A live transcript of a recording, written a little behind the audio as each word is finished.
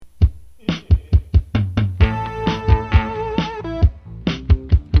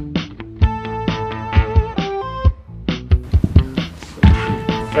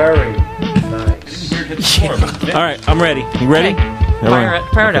All right, I'm ready. You ready? Okay.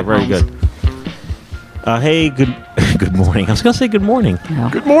 Fire it up, very Holmes. good. Hey, good morning. I was going to say good morning. No.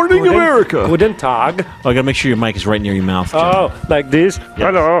 Good morning, America. Guten Tag. Oh, I got to make sure your mic is right near your mouth, John. Oh, like this?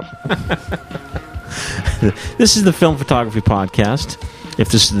 Hello. This is the Film Photography Podcast. If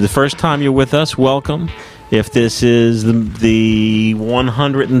this is the first time you're with us, welcome. If this is the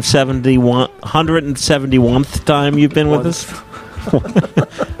 171st time you've been with us,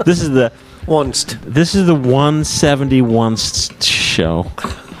 this is the 171st show.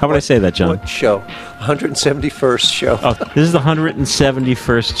 How would I say that, John? What show? 171st show. Oh, this is the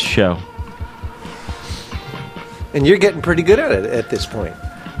 171st show. And you're getting pretty good at it at this point.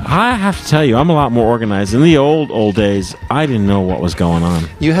 I have to tell you, I'm a lot more organized. In the old days, I didn't know what was going on.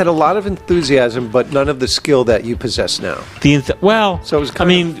 You had a lot of enthusiasm, but none of the skill that you possess now. So it was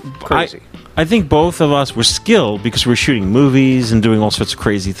kind of crazy. I think both of us were skilled because we were shooting movies and doing all sorts of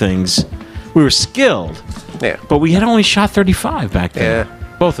crazy things. We were skilled, Yeah. but we had only shot 35 back then. Yeah.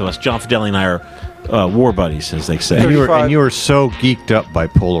 Both of us, John Fideli and I, are war buddies, as they say. And You were so geeked up by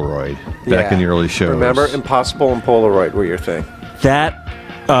Polaroid back in the early shows. Remember, Impossible and Polaroid were your thing. That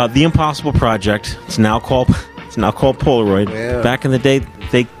the Impossible Project. It's now called Polaroid. Yeah. Back in the day,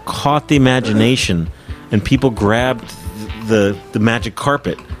 they caught the imagination, and people grabbed the magic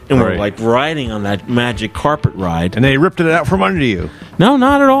carpet and were Right. like riding on that magic carpet ride. And they ripped it out from under you. No,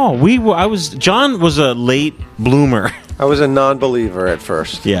 not at all. John was a late bloomer. I was a non-believer at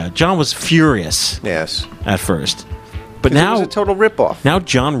first. Yeah, John was furious Yes. at first, but It now was a total ripoff. now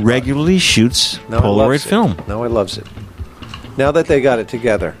John regularly shoots Now I Polaroid loves it. film. Now I loves it. Now that they got it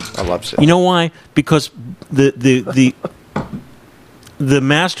together, I loves it. You know why? Because the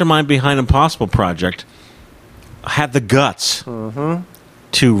mastermind behind Impossible Project had the guts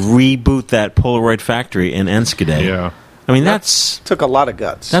to reboot that Polaroid factory in Enschede. Yeah. I mean that's Took a lot of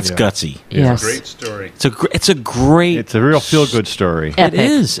guts. gutsy. Yes. Great story. It's a great. It's a real feel-good story. Epic. It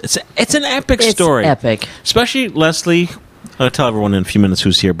is. It's an epic It's story. epic. Especially Leslie. I'll tell everyone in a few minutes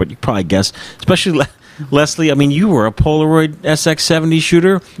who's here, but you probably guess. Especially Leslie. I mean, you were a Polaroid SX70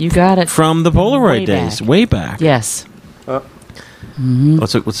 shooter You got it. from the Polaroid Way days, back. way back. Yes.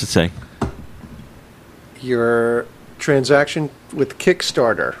 What's it say? Your transaction with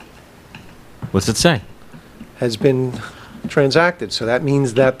Kickstarter What's it say? has been transacted, so that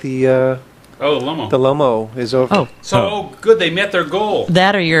means that the Oh, the Lomo. Lomo is over. Oh, So good, they met their goal.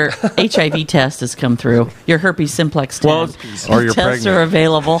 that or your HIV test has come through. Your herpes simplex test. Well, or you're tests pregnant. are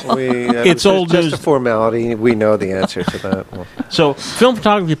available. It's old just news. a formality. We know the answer to that. Well, So, Film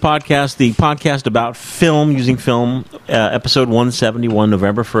Photography Podcast, the podcast about film, using film, episode 171,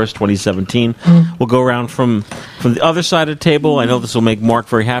 November 1st, 2017. We'll go around from the other side of the table. I know this will make Mark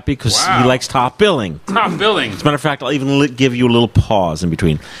very happy because Wow. he likes top billing. Top billing. As a matter of fact, I'll even give you a little pause in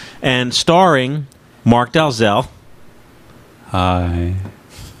between. And starring Mark Dalzell. Hi.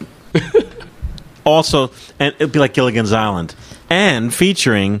 Also, and it'll be like Gilligan's Island. And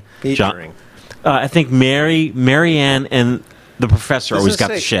featuring, featuring. I think Marianne and the professor always got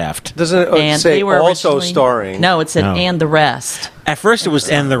the shaft. Doesn't it And say they were also originally- starring? No, it said No. and the rest. At first, it was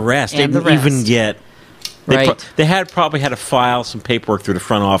and the rest. And they the didn't even rest. get. They, Right. they probably had to file some paperwork through the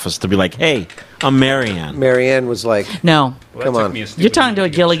front office to be like, "Hey, I'm Marianne." Marianne was like, No. Come on. You're talking to a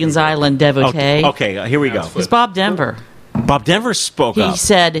Gilligan's Island devotee. Okay, here we go. It's Bob Denver. Bob Denver spoke He up.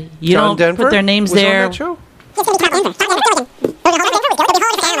 said, you John don't Denver put their names was there. on that show?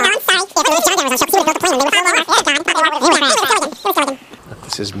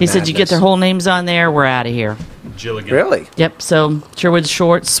 This is He said, you get their whole names on there, we're out of here. Gilligan. Really? Yep. So Sherwood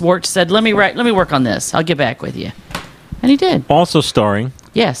Schwartz said, let me work on this. I'll get back with you. And he did. Also starring.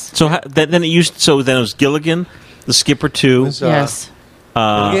 Yes. So then it was Gilligan, the Skipper 2. Was, Yes.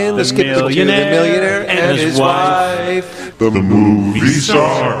 Again, the Skipper 2, the millionaire and his wife. The movie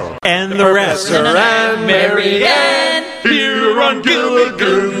star. and the rest. And Marianne. Here on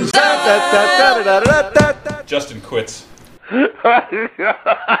Gilligan's. Justin quits.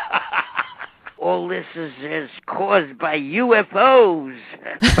 All this is caused by UFOs.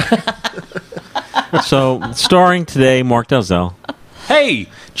 So starring today, Mark Dalzell, Hey!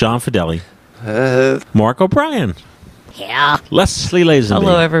 John Fideli, Mark O'Brien, Yeah. Leslie Lazenby,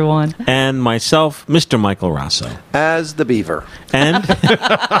 Hello, everyone. and myself, Mr. Michael Rosso. As the beaver. And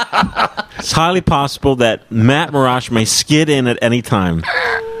it's highly possible that Matt Marash may skid in at any time.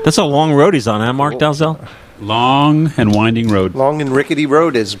 That's a long road he's on, huh, Mark Dalzell? Long and winding road. Long and rickety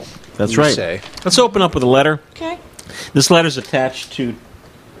road is. That's you right. Say. Let's open up with a letter. Okay. This letter's attached to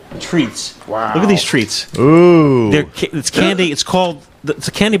treats. Wow. Look at these treats. Ooh. It's candy. It's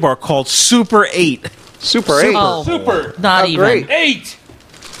a candy bar called Super 8. Super 8. Oh, Super! not How even. great. 8!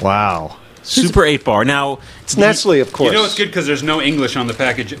 Wow. Super 8 bar. Now, It's Nestle, of course. You know it's good because there's no English on the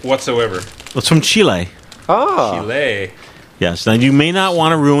package whatsoever. it's from Chile. Oh, Chile. Yes. Now, you may not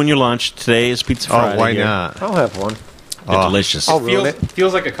want to ruin your lunch. Today is Pizza Friday. Oh, why here. not? I'll have one. They're delicious. I'll ruin it.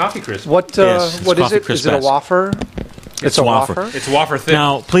 Feels like a coffee crisp. What? Yes, it's What is coffee it? Is it a crisp-esque. wafer? It's a wafer. It's wafer thick.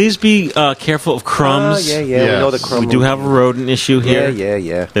 Now, please be careful of crumbs. Yeah. Yes. We know the crumb. We do have a rodent issue here.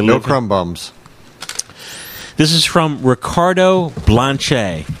 Yeah. They No live- crumb bums. This is from Ricardo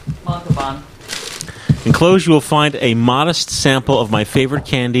Blanchet. Montalban. Enclosed, you will find a modest sample of my favorite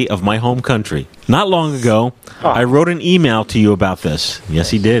candy of my home country. Not long ago, I wrote an email to you about this.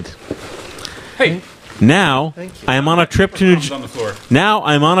 Yes, he did. Hey, Now, I am on a trip to crumbs on the floor. Now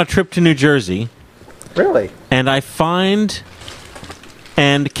I'm on a trip to New Jersey, Really? and I find.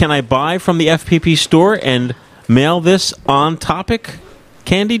 And can I buy from the FPP store and mail this on topic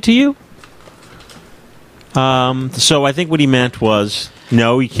candy to you? So I think what he meant was,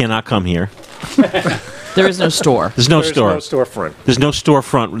 no, you cannot come here. There is no store. There's no There's store. no storefront. There's no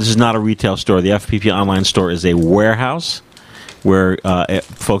storefront. This is not a retail store. The FPP online store is a warehouse where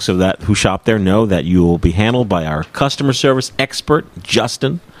folks of that who shop there know that you will be handled by our customer service expert,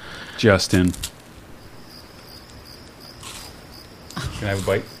 Justin. Justin. Can I have a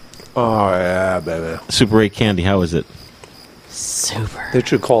bite? Oh yeah, baby. Super 8 candy. How is it? Super. They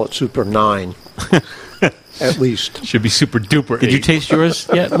should call it Super 9. At least. Should be super duper. Did you taste yours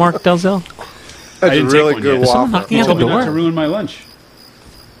yet, Mark Delzell? That's a didn't take really one good yet. Is someone waffle. knocking at Told the me not door? to ruin my lunch.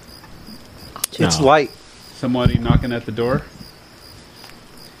 It's No. light. Somebody knocking at the door.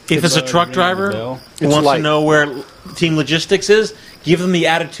 If it's a Ringing truck the driver bell. who It's wants light. to know where Team Logistics is, give them the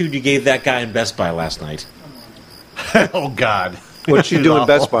attitude you gave that guy in Best Buy last night. Oh, God. What'd she do in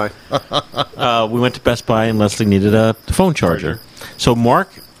Best Buy? We went to Best Buy and Leslie needed a phone charger. So Mark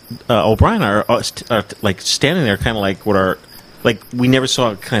O'Brien are like standing there, kind of like what are like we never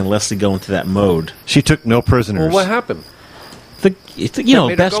saw kind of Leslie go into that mode. She took no prisoners. Well, what happened? The you know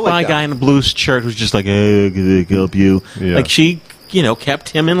made her Best go Buy like that? guy in a blue shirt who's just like, hey, can I help you? Yeah. Like she kept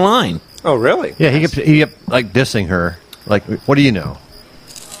him in line. Oh, really? Yeah, he kept like dissing her. Like, what do you know?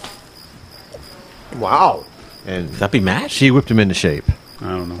 Wow. And Would that be Matt? she whipped him into shape. I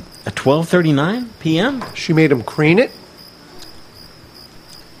don't know. At 12:39 p.m. She made him cream it?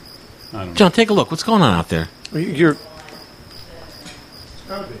 I don't know. John, take a look. What's going on out there? You're...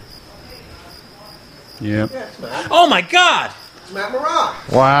 Yep. Oh my God! Matt Marah.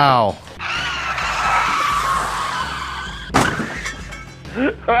 Wow.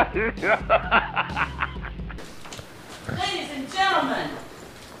 Ladies and gentlemen.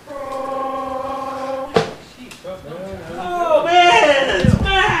 Oh man, it's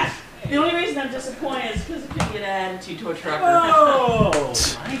Matt! The only reason I'm disappointed is because it could get an attitude to a trucker. Oh,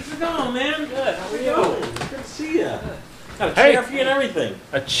 thanks for going, man. Good. How are you? Good to see you. Got a chair for you and everything.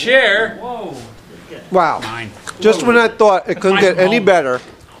 A chair. Whoa. Wow. Mine. Just when I thought it couldn't get any better,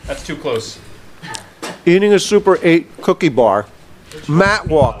 That's too close. eating a Super 8 cookie bar, Matt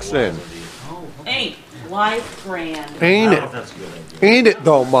walks in. Ain't life grand. Ain't it? That's good. Ain't it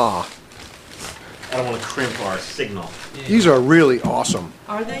though, Ma? I don't want to crimp our signal. These are really awesome.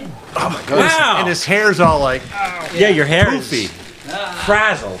 Are they? Wow. And his hair's all like Yeah, your hair poofy. is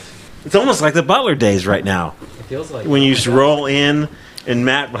frazzled. It's almost like the Butler days right now. It feels like When you used to roll in and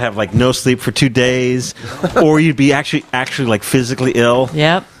Matt would have like no sleep for 2 days, or you'd be actually like physically ill.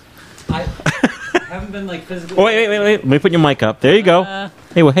 Yep. I haven't been like physically. Oh, wait. Let me put your mic up. There you go.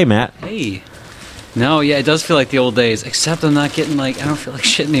 Hey, Matt. Hey. No, yeah, it does feel like the old days. Except I'm not getting like I don't feel like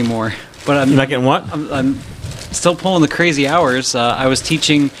shit anymore. But I'm You're not getting what? I'm still pulling the crazy hours. I was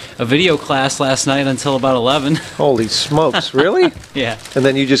teaching a video class last night until about 11. Holy smokes, really? Yeah. And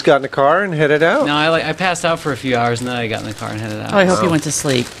then you just got in the car and headed out? No, I passed out for a few hours and then I got in the car and headed out. Oh, I hope you went to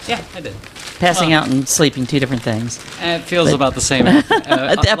sleep. Yeah, I did. Passing out and sleeping, two different things. It feels about the same. At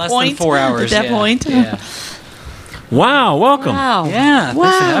that less point? than 4 hours. At that yeah. point? Yeah. Wow, welcome. Wow. Yeah.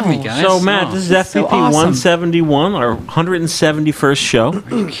 Thanks for having me, Wow. guys. So, Matt, Oh. this is FPP so awesome. 171, our 171st show.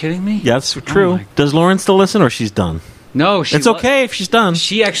 Are you kidding me? Yeah, that's true. my- Does Lauren still listen, or she's done? No, she It's okay if she's done.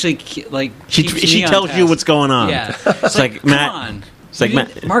 She actually like She keeps she me on tells you task. what's going on. Yeah. It's like Come Matt. on. It's like You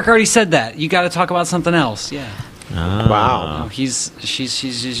Matt. didn't- Mark already said that. You got to talk about something else. Yeah. Wow. No, she's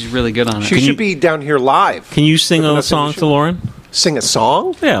really good on it. She should be down here live. Can you sing a That's an song issue. to Lauren? Sing a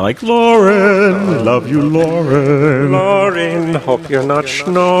song? Yeah, like Lauren, love you, Lauren. Lauren, hope you're not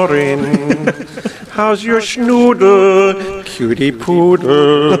snoring. How's your schnoodle? Cutie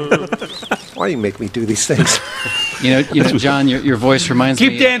poodle. Why do you make me do these things? You know, John, your voice reminds me.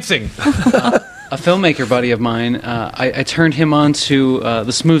 Keep dancing. A filmmaker buddy of mine, I turned him on to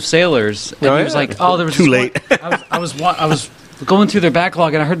the Smooth Sailors, and Oh, he was yeah. like, "Oh, there was Too this late. one- I was going through their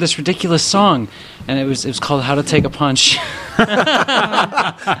backlog, and I heard this ridiculous song, and it was called "How to Take a Punch."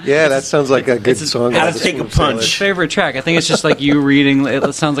 Yeah, that sounds like a good song. How to Take a Punch. Favorite track. I think it's just like you reading.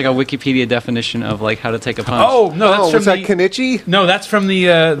 It sounds like a Wikipedia definition of like how to take a punch. Oh no, that's Oh, from was that the, Kenichi? No, that's from the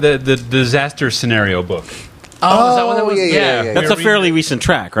disaster scenario book. Oh, is that what that was? yeah. That's a fairly recent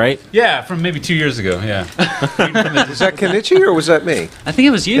track, right? Yeah, from maybe 2 years ago. Yeah. Was that Kenichi or was that me? I think it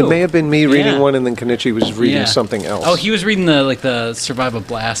was you. It may have been me reading Yeah. one, and then Kenichi was reading Yeah. something else. Oh, he was reading the Survive a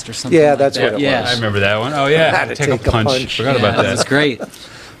Blast or something. Yeah, like that's that. what it yeah. was. I remember that one. Oh yeah, How to take a punch. Forgot Yeah, about that was that. great.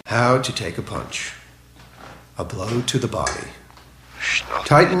 How to take a punch. A blow to the body.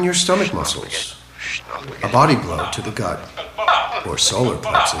 Tighten your stomach muscles. A body blow to the gut or solar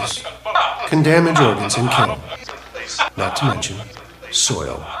plexus can damage organs and kill. Not to mention,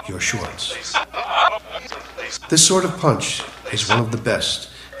 soil your shorts. This sort of punch is one of the best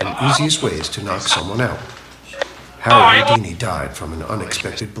and easiest ways to knock someone out. Harry Houdini died from an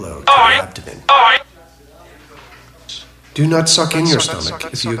unexpected blow to the abdomen. Do not suck in your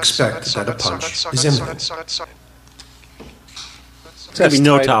stomach if you expect that a punch is imminent. There's going to be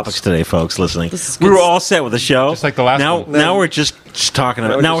no Titles. topics today, folks, listening. This is We good were all set with the show. Just like the last now, one. Now we're just talking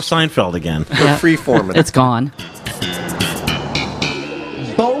about... Now we're just- Seinfeld again. We're free-forming. It's gone.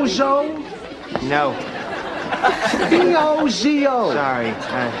 Bozo? No. B-O-Z-O. Sorry.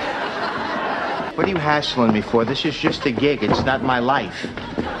 What are you hassling me for? This is just a gig. It's not my life.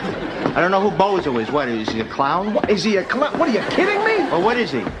 I don't know who Bozo is. What, is he a clown? Is he a clown? What, are you kidding me? Well, what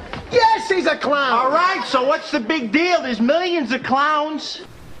is he? Yes, he's a clown. All right, so what's the big deal? There's millions of clowns.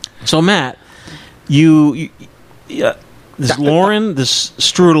 So, Matt, this Lauren, this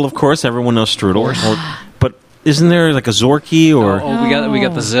Strudel, of course. Everyone knows Strudel. But isn't there like a Zorky or Oh, we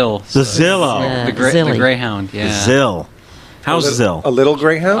got the Zill. the Zillow? Yeah. The Zilly. Greyhound. Yeah. Zill. How's Zill? A little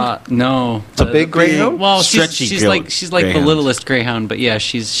greyhound? No. a big greyhound? Well, Stretchy she's goat like the greyhound. littlest greyhound, but yeah,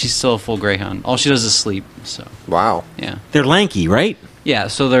 she's still a full greyhound. All she does is sleep. So Wow. yeah, They're lanky, right? yeah.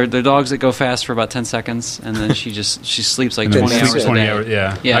 So they're dogs that go fast for about 10 seconds, and then she sleeps like And then 20 sleeps hours a 20 day. hours.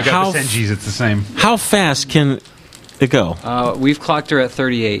 Yeah. Yeah. I got How the Senjis. It's the same. How fast can it go? We've clocked her at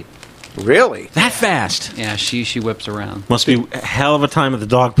 38. Really? That fast? Yeah, she whips around. Must be a hell of a time at the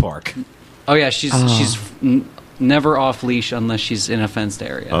dog park. Oh yeah, she's never off leash unless she's in a fenced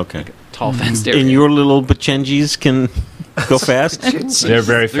area. Okay. Like a tall fenced area. And your little Bachenjis can go fast? They're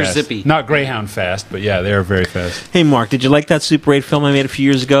very They're fast. zippy. Not Greyhound fast, but yeah, they're very fast. Hey, Mark, did you like that Super 8 film I made a few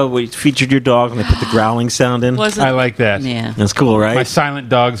years ago where you featured your dog and they put the growling sound in? Was it? I like that. Yeah. That's cool, My right? silent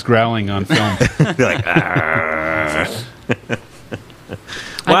dogs growling on film. You're like, "Arr."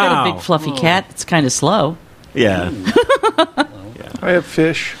 I've got Wow. a big fluffy cat. It's kind of slow. Yeah. I have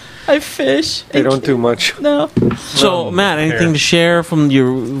fish. I fish. They don't do much. No. So, Matt, anything hair. to share from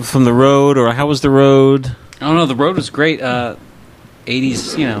the road, or how was the road? I don't know. The road was great.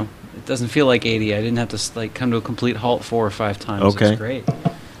 80s, it doesn't feel like 80. I didn't have to come to a complete halt 4 or 5 times. Okay. It's great.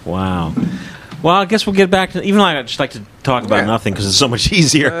 Wow. Well, I guess we'll get back to... Even though I just like to talk about Yeah. nothing because it's so much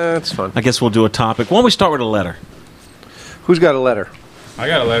easier. That's fun. I guess we'll do a topic. Why don't we start with a letter? Who's got a letter? I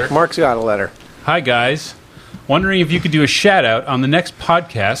got a letter. Mark's got a letter. Hi, guys. Wondering if you could do a shout out on the next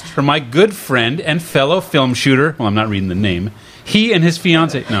podcast for my good friend and fellow film shooter. Well, I'm not reading the name. He and his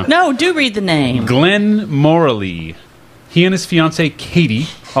fiance. No, do read the name. Glenn Morley. He and his fiancee Katie,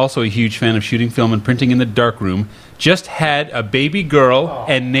 also a huge fan of shooting film and printing in the darkroom, just had a baby girl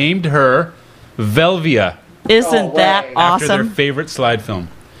and named her Velvia Isn't that after their awesome? favorite slide film.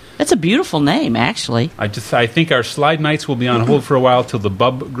 That's a beautiful name, actually. I think our slide nights will be on hold for a while till the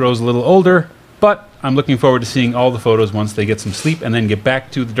bub grows a little older, but I'm looking forward to seeing all the photos once they get some sleep and then get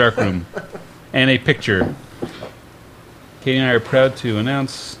back to the darkroom. And a picture. Katie and I are proud to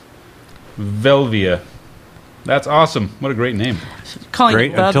announce Velvia. That's awesome. What a great name. Calling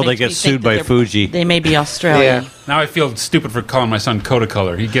Great, it Bub until they makes me get think sued that by they're- Fuji. They may be Australian. Yeah. Now I feel stupid for calling my son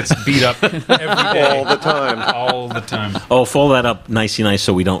Kodacolor. He gets beat up every day. All the time. All the time. Oh, fold that up nicey nice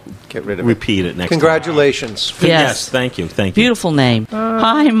so we don't Get rid of it. repeat it next Congratulations. time. Yes. Thank you. Beautiful name.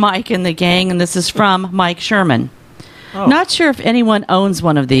 Hi, Mike and the gang, and this is from Mike Sherman. Not sure if anyone owns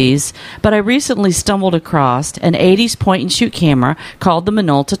one of these, but I recently stumbled across an 80s point-and-shoot camera called the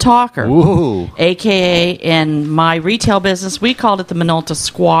Minolta Talker. Ooh. AKA, in my retail business, we called it the Minolta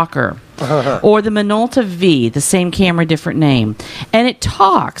Squawker. Or the Minolta V, the same camera, different name. And it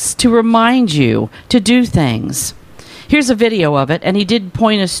talks to remind you to do things. Here's a video of it, and he did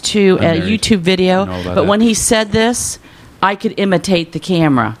point us to a married. YouTube video, I know about but that. when he said this, I could imitate the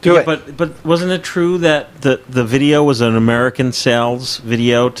camera. Do it. But wasn't it true that the video was an American sales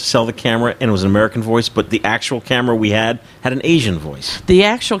video to sell the camera and it was an American voice, but the actual camera we had an Asian voice? The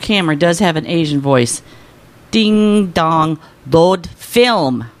actual camera does have an Asian voice. Ding dong, load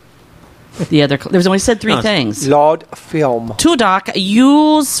film. The other, there was only said three things. Load film. 2 dock,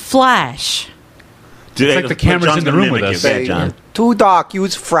 use flash. It's like the camera's in the room with us. Yeah, John. 2 dock,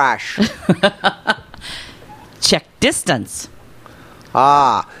 use flash. Check distance.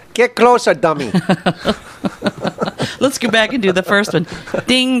 Get closer, dummy. Let's go back and do the first one.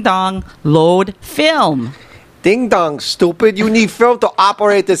 Ding dong, load film. Ding dong, stupid. You need film to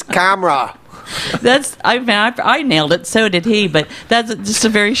operate this camera. I nailed it. So did he. But that's just a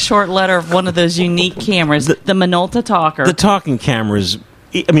very short letter of one of those unique cameras, the Minolta Talker. The talking cameras.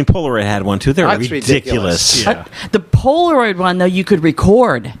 I mean, Polaroid had one too. They're That's ridiculous. Yeah. The Polaroid one, though, you could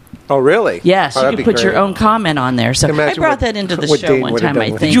record. Oh, really? Yes, you that'd could be put your great. own comment on there. So I Imagine brought what- that into the what show Dane one would have time, done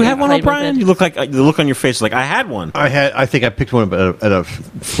I with think. Did you have I one, played with O'Brien? it. You look like the look on your face is like I had one. I think I picked one up at a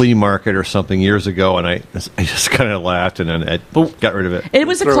flea market or something years ago, and I just kind of laughed and then I got rid of it. It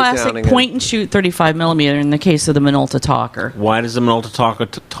was a Throw it down classic again. point and shoot 35 millimeter in the case of the Minolta Talker. Why does the Minolta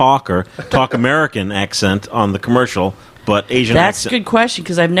talk American accent on the commercial, but Asian That's a accent? good question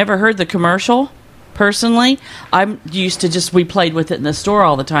because I've never heard the commercial. Personally, I'm used to we played with it in the store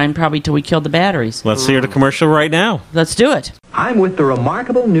all the time, probably till we killed the batteries. Let's hear the commercial right now. Let's do it. I'm with the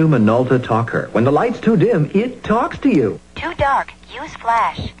remarkable new Minolta Talker. When the light's too dim, it talks to you. Too dark. Use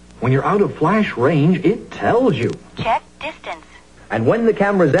flash. When you're out of flash range, it tells you. Check distance. And when the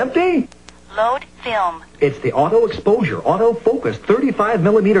camera's empty, Load film. it's the auto exposure, auto focus 35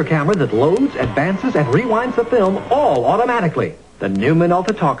 millimeter camera that loads, advances, and rewinds the film all automatically. The new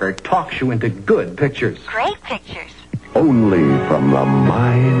Minolta Talker talks you into good pictures. Great pictures. Only from the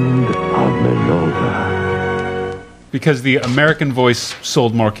mind of Minolta. Because the American voice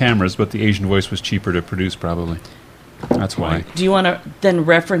sold more cameras, but the Asian voice was cheaper to produce, probably. That's why. Do you want to then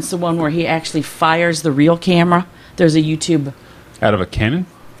reference the one where he actually fires the real camera? There's a YouTube. Out of a Canon?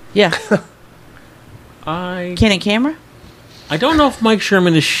 Yeah. I Canon camera? don't know if Mike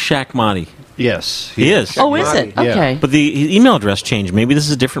Sherman is Shaq Mahdi. Yes, He is. Oh, is it? Yeah. Okay. But the his email address changed. Maybe this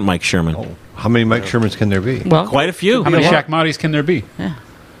is a different Mike Sherman. How many Mike Shermans can there be? Well, Quite a few. How many Shaq Mahdi's can there be?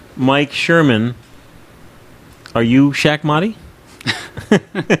 Mike Sherman. Are you Shaq Mahdi?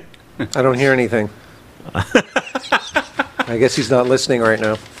 I don't hear anything. I guess he's not listening right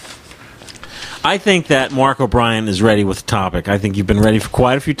now. I think that Mark O'Brien is ready with the topic. I think you've been ready for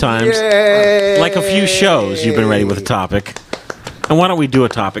quite a few times. Yay! Like a few shows, you've been ready with a topic. And why don't we do a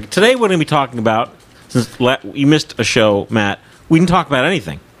topic? Today we're going to be talking about, since you missed a show, Matt, we didn't talk about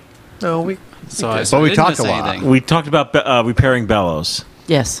anything. No, we But we talked a lot. We talked about repairing bellows.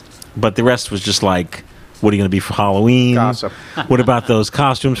 yes. But the rest was just like, what are you going to be for Halloween? Gossip. What about those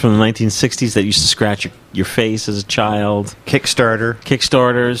costumes from the 1960s that used to scratch your face as a child? Kickstarter.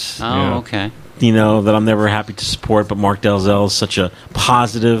 Kickstarters. Oh, Yeah. okay. You know, that I'm never happy to support, but Mark Delzell is such a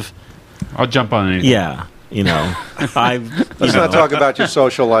positive. I'll jump on anything. Yeah, you know. let's not talk about your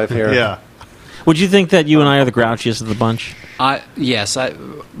social life here. Yeah. Would you think that you and I are the grouchiest of the bunch? Yes,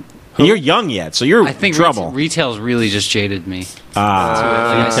 You're young yet, so you're I think in trouble. retail's really just jaded me. Retail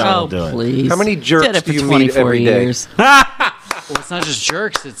Oh, will do it. please. How many Did jerks it for do you meet 24 every day? years. Well, it's not just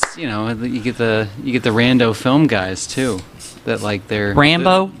jerks. It's you get the rando film guys too. That like they're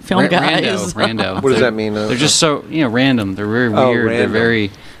Rambo film guys? Rando. What does that mean? They're just so random. They're very Oh, weird. They're random.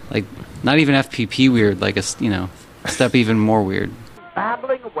 very like not even FPP weird. Like a step even more weird.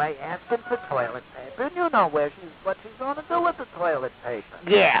 Babbling away, asking for toilet paper, and you know what she's going to do with the toilet paper.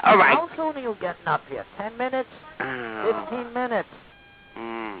 Yeah, all right. How soon are you getting up here? 10 minutes? 15 minutes?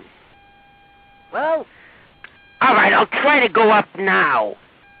 Well, All right, I'll try to go up now.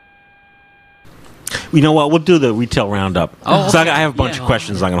 You know what? We'll do the retail roundup. Oh, So okay. I have a bunch of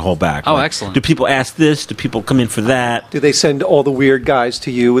questions I'm going to hold back. Oh, Like, excellent. Do people ask this? Do people come in for that? Do they send all the weird guys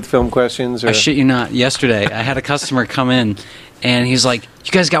to you with film questions? Or? I shit you not. Yesterday, I had a customer come in, and he's like,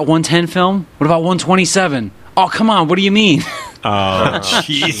 "You guys got 110 film? What about 127?" Oh, come on. What do you mean? Oh,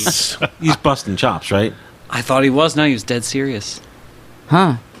 jeez. He's busting chops, right? I thought he was. No, he was dead serious.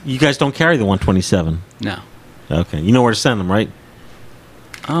 Huh. You guys don't carry the 127. No. Okay. You know where to send them, right?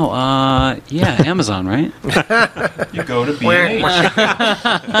 Oh, yeah, Amazon, right? You go to B&H.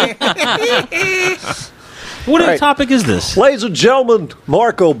 What Right. topic is this? Ladies and gentlemen,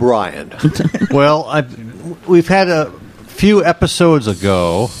 Mark O'Brien. Well, we've had a few episodes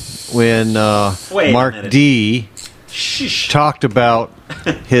ago when Wait a Mark minute. D talked about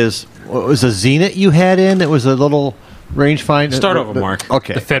his what was a Zenit you had in. It was a little rangefinder. Start over, Mark.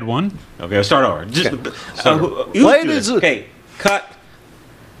 Okay. The Fed one? Okay, I'll start over. Just, Ladies and- okay, cut.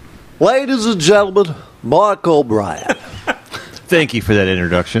 Ladies and gentlemen, Mark O'Brien. Thank you for that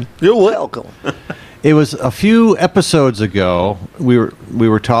introduction. You're welcome. It was a few episodes ago. We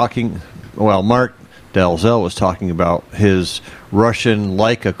were talking. Well, Mark Dalzell was talking about his Russian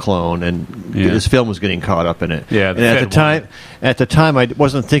Leica clone, and his film was getting caught up in it. Yeah, and at the time, I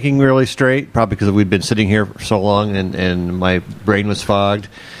wasn't thinking really straight, probably because we'd been sitting here for so long, and my brain was fogged.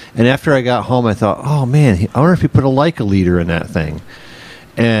 And after I got home, I thought, oh man, I wonder if he put a Leica leader in that thing.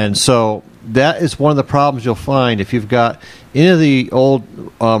 And so that is one of the problems you'll find if you've got any of the old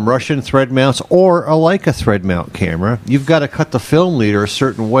Russian thread mounts or a Leica thread mount camera. You've got to cut the film leader a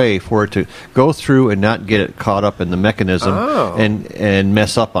certain way for it to go through and not get it caught up in the mechanism and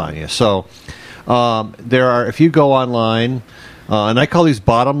mess up on you. So there are, if you go online, and I call these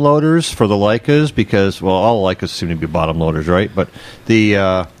bottom loaders for the Leicas because, well, all Leicas seem to be bottom loaders, right? But I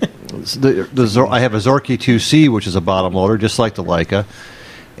have a Zorky 2C, which is a bottom loader, just like the Leica.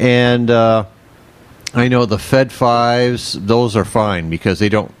 And I know the Fed 5s; those are fine because they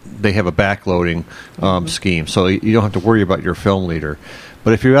have a backloading scheme, so you don't have to worry about your film leader.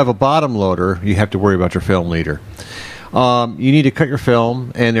 But if you have a bottom loader, you have to worry about your film leader. You need to cut your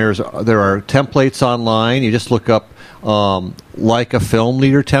film, and there are templates online. You just look up Leica film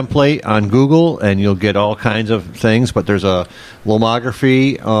leader template on Google, and you'll get all kinds of things. But there's a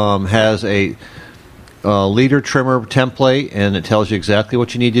Lomography has a leader trimmer template, and it tells you exactly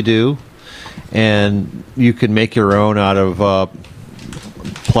what you need to do. And you can make your own out of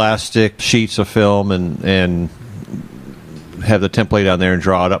plastic sheets of film and have the template on there and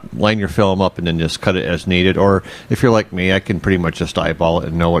draw it up, line your film up, and then just cut it as needed. Or if you're like me, I can pretty much just eyeball it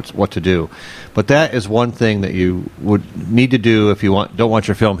and know what to do. But that is one thing that you would need to do if you don't want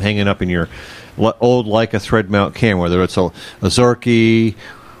your film hanging up in your old Leica thread mount camera, whether it's a Zorky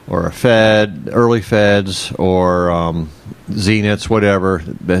or a Fed, early Feds, or Zeniths, whatever,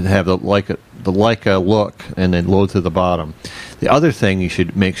 that have the Leica look and then load to the bottom. The other thing you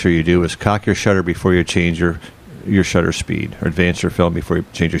should make sure you do is cock your shutter before you change your shutter speed, or advance your film before you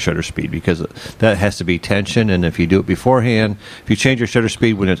change your shutter speed, because that has to be tension. And if you do it beforehand, if you change your shutter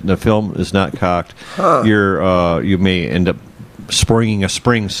speed when the film is not cocked, you may end up springing a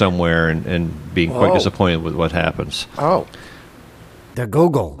spring somewhere and being quite disappointed with what happens. The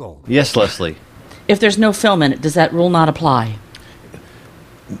Google. Yes, Leslie. If there's no film in it, does that rule not apply?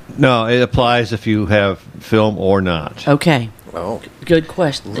 No, it applies if you have film or not. Okay. Oh, good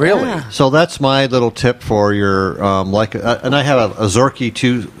question. Really? Yeah. So that's my little tip for your Leica. And I have a Zorky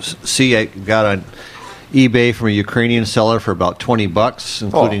 2C I got on eBay from a Ukrainian seller for about $20,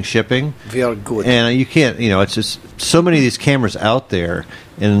 including shipping. Very good. And you can't, it's just so many of these cameras out there,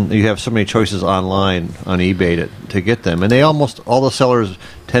 and you have so many choices online on eBay to get them. And they almost all the sellers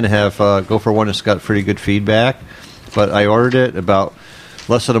tend to have go for one that's got pretty good feedback. But I ordered it about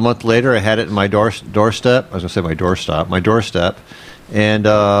less than a month later. I had it in my doorstep. I was going to say my doorstep. And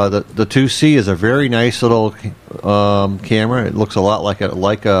the 2C is a very nice little camera. It looks a lot like a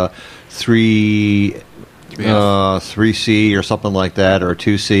 3C or something like that, or a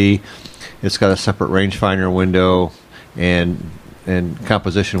 2C. It's got a separate rangefinder window and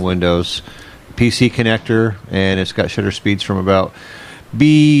composition windows, PC connector, and it's got shutter speeds from about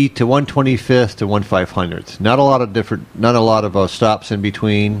B to 1/25th to 1/500th. Not a lot of stops in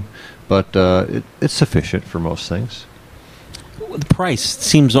between, but it's sufficient for most things. The price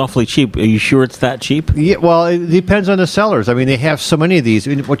seems awfully cheap. Are you sure it's that cheap? Yeah, well, it depends on the sellers. I mean, they have so many of these.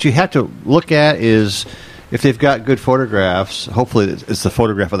 I mean, what you have to look at is if they've got good photographs. Hopefully, it's the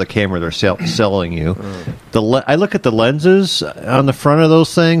photograph of the camera they're selling you. I look at the lenses on the front of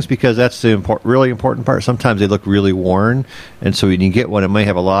those things because that's the really important part. Sometimes they look really worn, and so when you get one, it may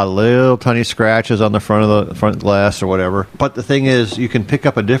have a lot of little tiny scratches on the front of the front glass or whatever. But the thing is, you can pick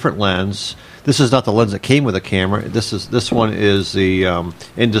up a different lens. This is not the lens that came with the camera. This one is the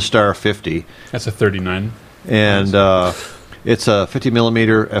Industar 50. That's a 39, and it's a 50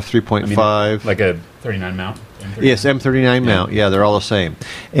 millimeter f3.5, like a 39 mount. M39. Yes, M39 mount. Yeah, they're all the same.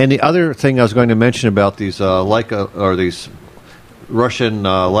 And the other thing I was going to mention about these Leica or these Russian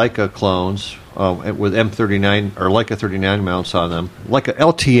Leica clones with M39 or Leica 39 mounts on them, Leica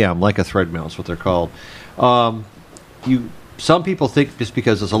LTM, Leica thread mounts, what they're called. Some people think just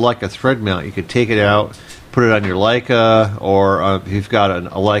because it's a Leica thread mount, you could take it out, put it on your Leica, or if you've got a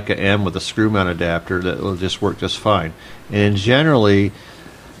Leica M with a screw mount adapter, that will just work just fine. And generally,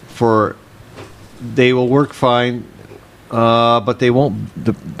 they will work fine, but they won't.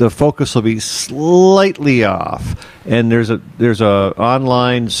 The focus will be slightly off, and there's a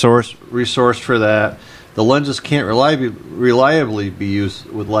online resource for that. The lenses can't reliably be used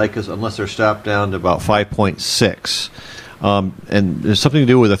with Leicas unless they're stopped down to about 5.6. And there's something to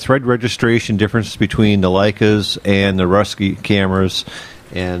do with the thread registration difference between the Leicas and the Rusky cameras,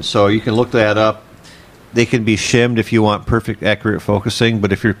 and so you can look that up. they can be shimmed if you want perfect, accurate focusing.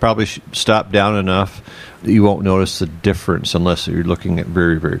 But if you're probably stopped down enough, you won't notice the difference unless you're looking at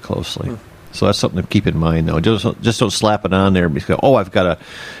very, very closely. So that's something to keep in mind, though. Just don't slap it on there because, I've got a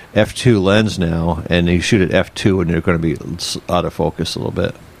f2 lens now, and you shoot at f2, and you're going to be out of focus a little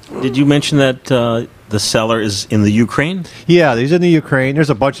bit. Did you mention that the seller is in the Ukraine? Yeah, he's in the Ukraine. There's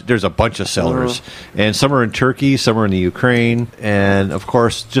a bunch of sellers, and some are in Turkey, some are in the Ukraine, and of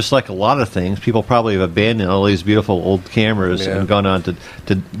course, just like a lot of things, people probably have abandoned all these beautiful old cameras and gone on to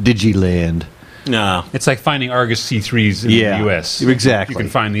Digiland. No, it's like finding Argus C3s in the U.S. Exactly. You can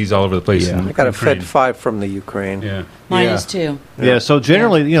find these all over the place. I got a Fed 5 from the Ukraine. Yeah, mine is too. Yeah, so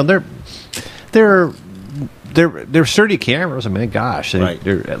generally, they're sturdy cameras. I mean, gosh, they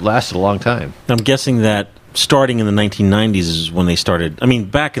lasted a long time. I'm guessing that starting in the 1990s is when they started. I mean,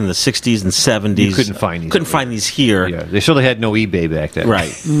 back in the 60s and 70s, you couldn't find these. Here. Yeah, they surely had no eBay back then,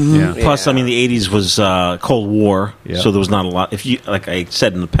 right? Yeah. Plus, I mean, the 80s was Cold War, Yeah. so there was not a lot. If you, like I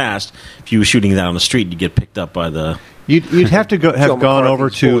said in the past, if you were shooting that on the street, you'd get picked up by the. You'd have to have gone over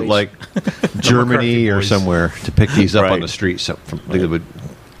to boys. like Germany or somewhere to pick these up on the street. They would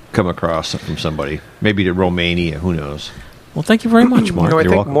come across from somebody, maybe to Romania. Who knows? Well, thank you very much, Mark. I You're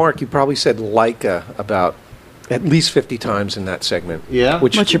think, welcome. Mark, you probably said Leica about at least 50 times in that segment. Yeah?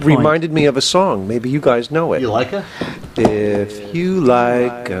 Which What's your point? reminded me of a song. Maybe you guys know it. You like it? If you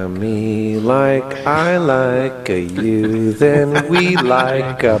like me like I like you, then we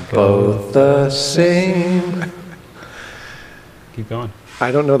like both the same. Keep going.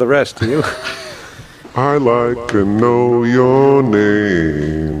 I don't know the rest, do you? I like to know your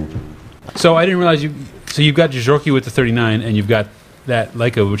name. So I didn't realize you. So you've got Jajorki with the 39, and you've got that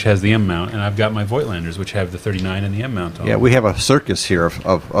Leica which has the M mount, and I've got my Voigtlanders which have the 39 and the M mount on. Yeah, we have a circus here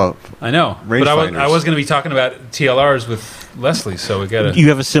of I know, but I was going to be talking about TLRs with Leslie, so we got to. You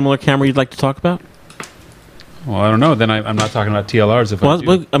have a similar camera you'd like to talk about? Well, I don't know. Then I'm not talking about TLRs. If I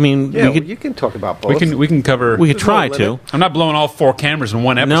do. I mean, Yeah, we could, you can talk about both. we can cover. we could try to. I'm not blowing all 4 cameras in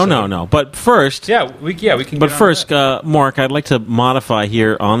one episode. No. But first, we can. But get on first, that. Mark, I'd like to modify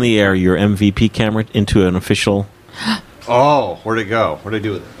here on the air your MVP camera into an official. Oh, where'd it go? What'd I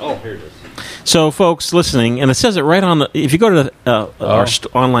do with it? Oh, here it is. So, folks listening, and it says it right on the. If you go to our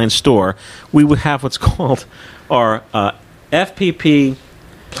online store, we would have what's called our FPP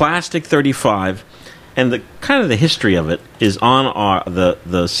Plastic 35, and the kind of the history of it is on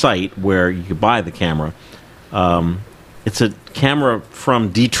the site where you can buy the camera. It's a camera from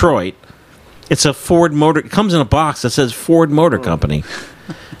Detroit. It's a Ford Motor. It comes in a box that says Ford Motor Company.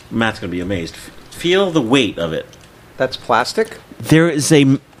 Matt's going to be amazed. Feel the weight of it. That's plastic? There is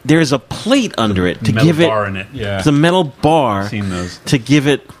a plate under it to Metal give it. bar in it, yeah. It's a metal bar Seen those. to give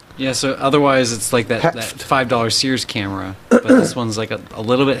it. Yeah, so otherwise it's like that $5 Sears camera, but this one's like a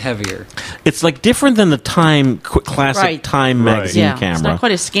little bit heavier. It's like different than the classic Right. Time magazine Yeah, camera. it's not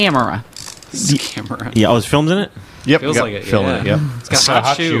quite a scamera. Camera. Yeah, it's filmed in it. Yep, Feels like it, filming yeah. it. Yep. It's got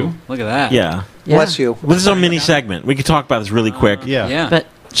hot shoe. Look at that. Yeah. Bless you. Well, this is a mini segment. We could talk about this really quick. Yeah. But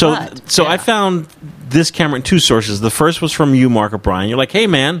I found this camera in 2 sources. The first was from you, Mark O'Brien. You're like, hey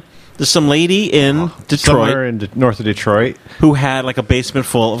man, there's some lady in Detroit Somewhere in north of Detroit. who had like a basement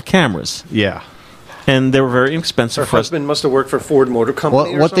full of cameras, Yeah. and they were very inexpensive. Her for us. husband must have worked for Ford Motor Company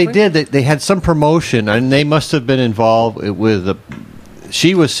Well, or what they something? did, they had some promotion, and they must have been involved with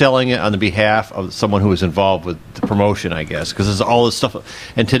she was selling it on the behalf of someone who was involved with the promotion, I guess, because there's all this stuff.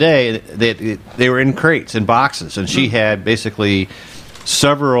 And today, they were in crates, in boxes, and she had basically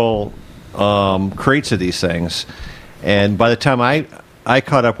several crates of these things. And by the time I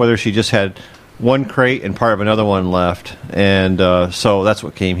caught up with her, she just had one crate and part of another one left, and so that's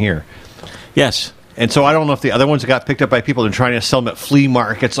what came here. Yes. And so I don't know if the other ones got picked up by people and trying to sell them at flea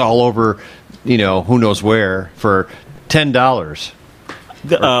markets all over, who knows where, for $10.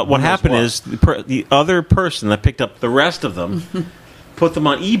 What happened is the other person that picked up the rest of them put them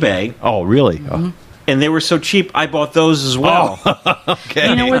on eBay. Oh, really? And they were so cheap, I bought those as well. Okay.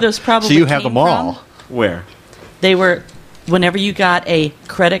 you know where those probably So you have came them all. from? Where? They were, whenever you got a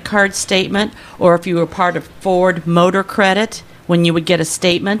credit card statement, or if you were part of Ford Motor Credit, when you would get a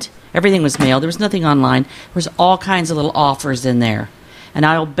statement, everything was mailed. There was nothing online. There was all kinds of little offers in there. And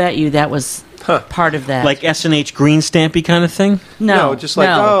I'll bet you that was part of that. Like S&H green stampy kind of thing? No, just like,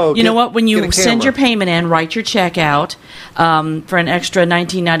 oh, you know get- what? When get you a send your camera. payment in, write your check out for an extra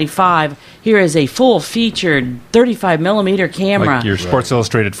 $19.95. Here is a full-featured 35-millimeter camera. Like your Sports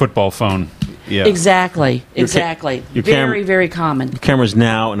Illustrated football phone. Yeah. Exactly. Your Very, very common. The camera's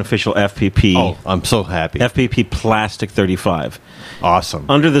now an official FPP. Oh, I'm so happy. FPP Plastic 35. Awesome.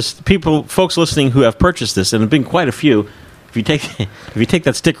 Under this, folks listening who have purchased this, and there have been quite a few, If you take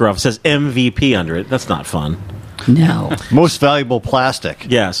that sticker off, it says MVP under it. That's not fun. No. Most valuable plastic.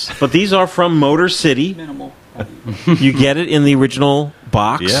 Yes, but these are from Motor City. Minimal. You get it in the original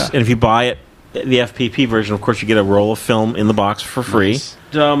box, Yeah. and if you buy it, the FPP version, of course, you get a roll of film in the box for free. Nice.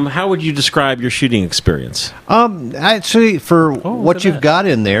 How would you describe your shooting experience? Actually, for what at you've that. got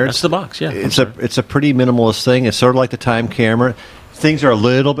in there, That's the box, yeah. it's a pretty minimalist thing. It's sort of like the time camera. Things are a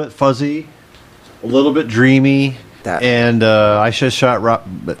little bit fuzzy, a little bit dreamy, and I just shot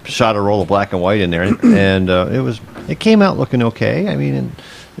a roll of black and white in there, and it came out looking okay. I mean,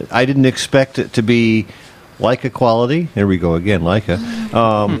 I didn't expect it to be Leica quality. There we go again, Leica.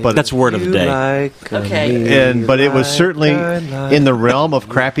 But That's word of the day. Okay. but it was certainly in the realm of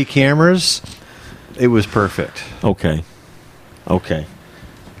crappy cameras. It was perfect. Okay.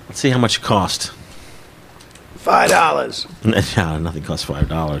 Let's see how much it cost. $5. No, nothing costs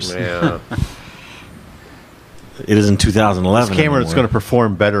 $5. Yeah. It is in 2011. This camera is anymore. going to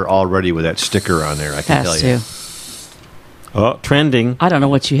perform better already with that sticker on there. I can tell Has you. to. Oh, trending. I don't know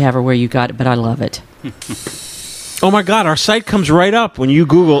what you have or where you got it, but I love it. Oh my God, our site comes right up when you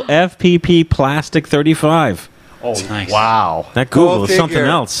Google FPP Plastic 35. Oh, Nice. wow! That Google Go is something figure.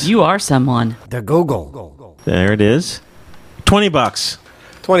 else. You are someone. The Google. There it is. $20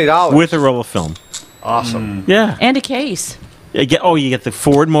 $20. with a roll of film. Awesome. Yeah. And a case. You get the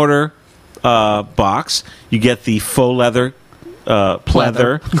Ford motor box. You get the faux leather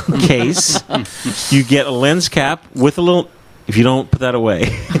pleather case. You get a lens cap with a little. If you don't put that away,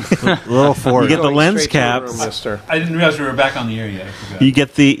 Little Ford. you get the Going lens straight to the cap. room, mister. I didn't realize we were back on the air yet. I forgot.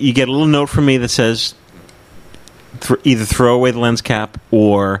 You get a little note from me that says either throw away the lens cap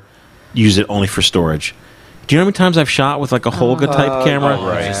or use it only for storage. Do you know how many times I've shot with like a Holga type camera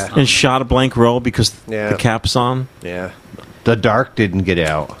right. and shot a blank roll because Yeah. the cap's on? Yeah. The dark didn't get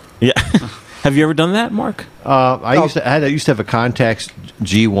out. Yeah. Have you ever done that, Mark? I used to have a Contax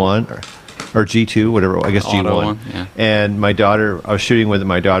G1 or G2, whatever. I guess Auto G1. one, yeah. And my daughter, I was shooting with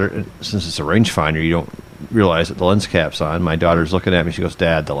my daughter. Since it's a rangefinder, you don't realize that the lens cap's on. My daughter's looking at me. She goes,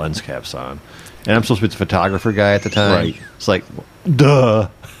 "Dad, the lens cap's on." And I'm supposed to be the photographer guy at the time. Right. It's like, duh.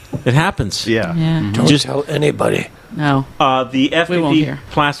 It happens. Yeah. Yeah. Don't Just- tell anybody. No. The We won't FPP hear.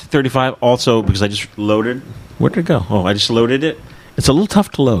 Plastic 35 also, because I just loaded. Where did it go? Oh, I just loaded it. It's a little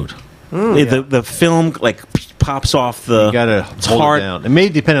tough to load. The film like pops off the. You gotta it's hold hard. it down. It may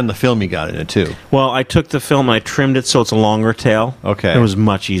depend on the film you got in it too. Well, I took the film and I trimmed it so it's a longer tail. Okay. It was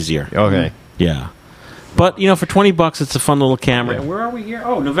much easier. Okay. Yeah. But, for $20, it's a fun little camera. Yeah. And where are we here?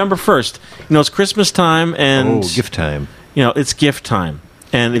 Oh, November 1st. It's Christmas time and... gift time. It's gift time.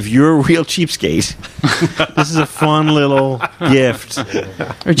 And if you're a real cheapskate, this is a fun little gift.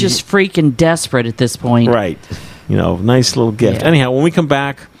 Or just freaking desperate at this point. Right. Nice little gift. Yeah. Anyhow, when we come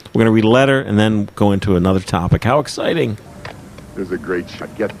back, we're going to read a letter and then go into another topic. How exciting. There's a great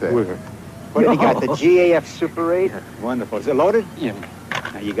shot. Get that. What do you got? The GAF Super 8? Wonderful. Is it loaded? Yeah.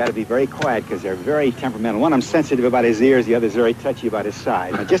 Now, you got to be very quiet because they're very temperamental. One of them's sensitive about his ears, the other's very touchy about his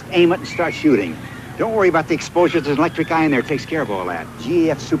side. Now, just aim it and start shooting. Don't worry about the exposure. There's an electric eye in there. It takes care of all that.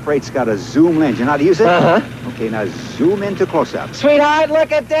 GAF Super 8's got a zoom lens. You know how to use it? Uh-huh. Okay, now zoom into close-up. Sweetheart,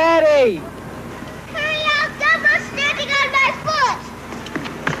 look at Daddy! Hurry up, Dumbo's standing on my foot!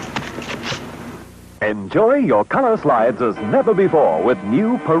 Enjoy your color slides as never before with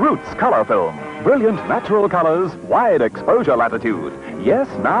new Perutz Color Film. Brilliant natural colors, wide exposure latitude. Yes,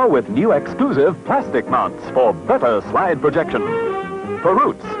 now with new exclusive plastic mounts for better slide projection.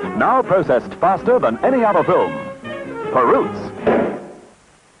 Perutz, now processed faster than any other film. Perutz.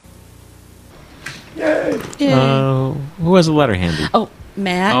 Who has a letter handy? Oh,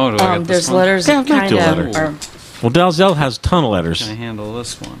 Matt, Oh, do I get this there's one? letters Yeah, that Matt kind do a letter. of... Well, Dalzell has a ton of letters. Can I handle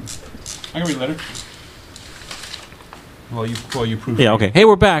this one? I can read a letter. While you proof. Yeah, okay. Hey,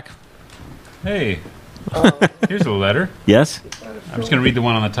 we're back. Hey. Here's a letter. Yes? I'm just going to read the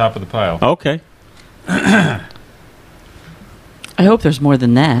one on the top of the pile. Okay. I hope there's more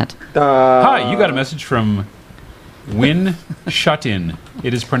than that. Hi, you got a message from Win Shutin.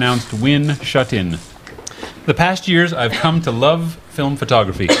 It is pronounced Win Shutin. The past years, I've come to love film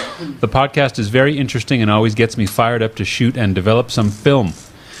photography. The podcast is very interesting and always gets me fired up to shoot and develop some film.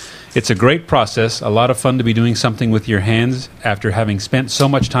 It's a great process, a lot of fun to be doing something with your hands after having spent so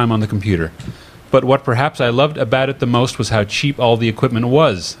much time on the computer. But what perhaps I loved about it the most was how cheap all the equipment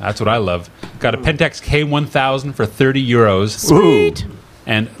was. That's what I love. Got a Pentax K1000 for 30 euros. Sweet.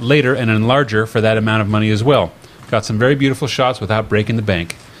 And later an enlarger for that amount of money as well. Got some very beautiful shots without breaking the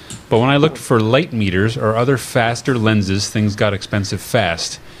bank. But when I looked for light meters or other faster lenses, things got expensive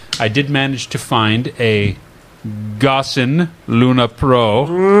fast. I did manage to find a Gossen Luna Pro.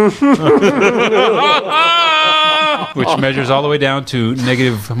 which measures all the way down to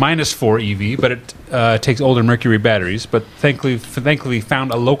 -4 EV, but it takes older mercury batteries. But thankfully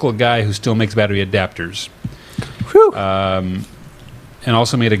found a local guy who still makes battery adapters. And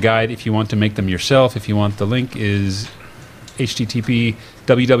also made a guide if you want to make them yourself. If you want, the link is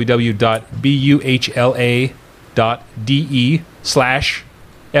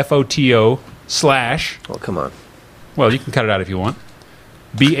http://www.buhla.de/FOTO/ Oh, come on. Well, you can cut it out if you want.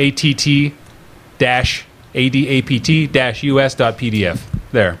 BATT-ADAPT-US.PDF.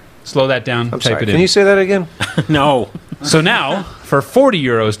 There. Slow that down. I'm type sorry. it in. Can you say that again? No. So now, for 40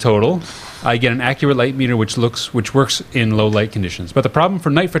 euros total, I get an accurate light meter which works in low light conditions. But the problem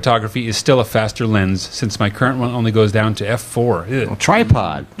for night photography is still a faster lens, since my current one only goes down to f4.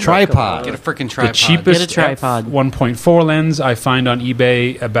 Tripod. Get a freaking tripod. The cheapest Get a tripod. f1.4 lens I find on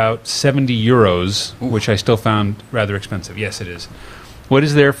eBay about 70 euros, which I still found rather expensive. Yes, it is. What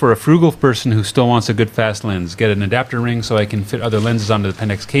is there for a frugal person who still wants a good fast lens? Get an adapter ring so I can fit other lenses onto the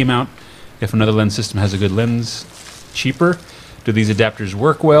Pentax K mount. If another lens system has a good lens, cheaper. Do these adapters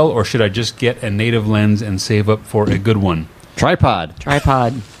work well, or should I just get a native lens and save up for a good one? Tripod.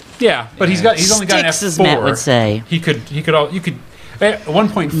 Yeah, but he's only got an Sticks, f4. as Matt would say. You could at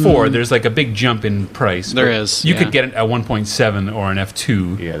 1.4. There's like a big jump in price. There but is, You yeah. could get a 1.7 or an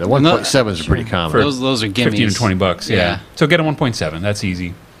f2. Yeah, the 1.7s are pretty common. For Those are gimmies. 15 or 20 bucks. Yeah. So get a 1.7. That's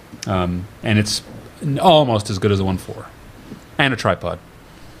easy, and it's almost as good as a 1.4, and a tripod,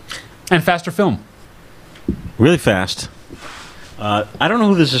 and faster film. Really fast. I don't know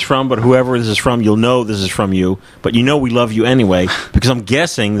who this is from, but whoever this is from, you'll know this is from you. But you know we love you anyway, because I'm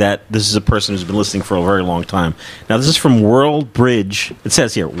guessing that this is a person who's been listening for a very long time. Now, this is from World Bridge. It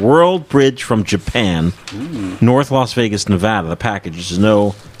says here, World Bridge from Japan, North Las Vegas, Nevada. The package. There's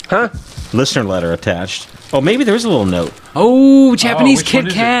no listener letter attached. Oh, maybe there is a little note. Oh, Japanese which one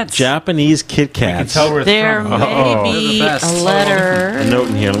Kit is it? Kats. Japanese Kit Kats. Tell where it's There from. may be They're the best. a letter A note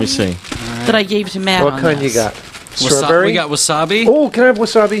in here. Let me see. that I gave to Matt. What on kind this. you got? We Strawberry? got wasabi. Oh, can I have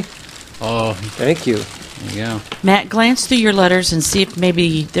wasabi? Oh, Thank you. there you go. Matt, glance through your letters and see if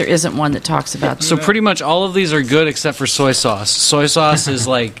maybe there isn't one that talks about. So pretty much all of these are good except for soy sauce. Soy sauce is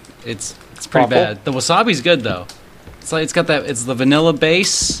like it's pretty Awful. bad. The wasabi's good though. It's like it's the vanilla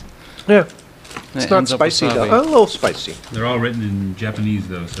base. Yeah. It It's not ends up spicy, wasabi. though. A little spicy. They're all written in Japanese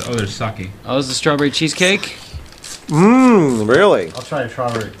though. So there's sake. Oh, is the strawberry cheesecake? Really? I'll try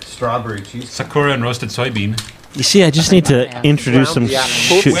strawberry cheese. Sakura and roasted soybean. You see, I just need to introduce some Ground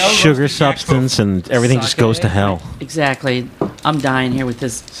yak. sugar substance, and everything just goes to hell. Exactly. I'm dying here with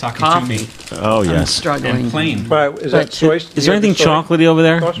this Sake coffee. Oh, I'm yes. struggling. And plain. Right, is that But soy? Is there anything chocolatey over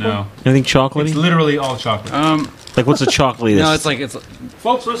there? No. Anything It's chocolatey? literally all chocolate. Like, what's the chocolatey? No, it's like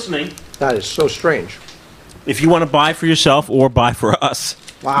Folks listening, That is so strange. if you want to buy for yourself or buy for us,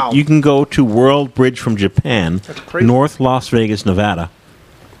 Wow. you can go to World Bridge from Japan, That's crazy. North Las Vegas, Nevada.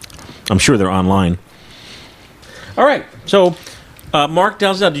 I'm sure they're online. All right. So, Mark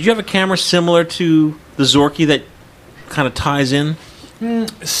Dalzell, did you have a camera similar to the Zorky that kind of ties in?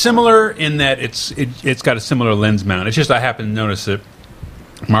 Similar in that it's got a similar lens mount. It's just I happen to notice that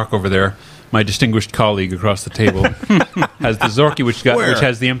Mark over there, my distinguished colleague across the table, has the Zorky, which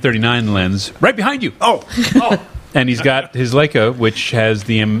has the M39 lens right behind you. Oh. And he's got his Leica, which has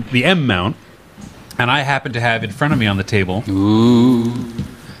the M mount, and I happen to have in front of me on the table. ooh.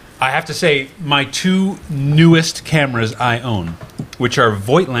 I have to say, my two newest cameras I own, which are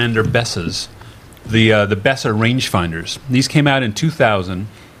Voigtlander Bessas, the Bessa rangefinders. These came out in 2000.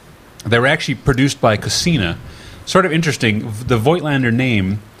 They were actually produced by Cosina. Sort of interesting. The Voigtlander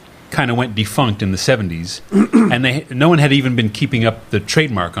name kind of went defunct in the 70s, and no one had even been keeping up the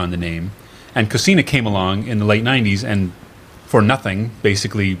trademark on the name. And Cosina came along in the late 90s and, for nothing,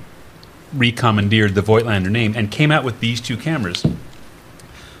 basically recommandeered the Voigtlander name and came out with these two cameras.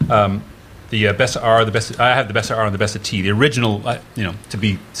 The Bessa R, I have the Bessa R and the Bessa T. The original, to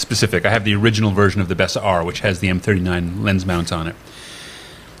be specific, I have the original version of the Bessa R, which has the M39 lens mounts on it.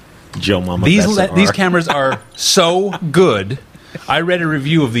 Joe Mama These Bessa these R. cameras are so good. I read a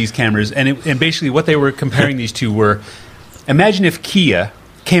review of these cameras, and basically what they were comparing these to were, imagine if Kia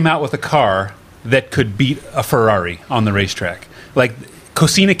came out with a car that could beat a Ferrari on the racetrack. Like,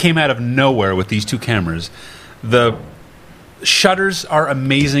 Cosina came out of nowhere with these two cameras. The shutters are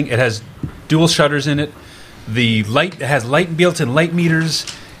amazing. It has dual shutters in it. It has built-in light meters.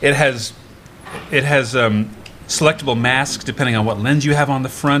 It has selectable masks depending on what lens you have on the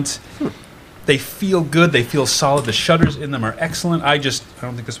front. They feel good. They feel solid. The shutters in them are excellent. I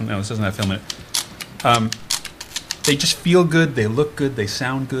don't think this one. No, this doesn't have film in it. They just feel good. They look good. They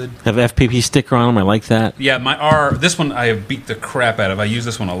sound good. Have FPP sticker on them. I like that. Yeah, my R. This one I have beat the crap out of. I use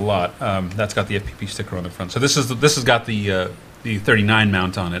this one a lot. That's got the FPP sticker on the front. So this has got the 39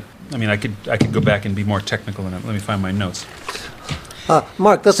 mount on it. I mean, I could go back and be more technical in it. Let me find my notes.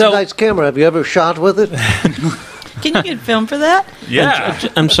 Mark, that's a nice camera. Have you ever shot with it? Can you get film for that? Yeah.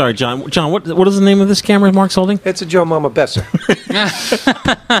 I'm sorry, John. John, what is the name of this camera Mark's holding? It's a Joe Mama Besser.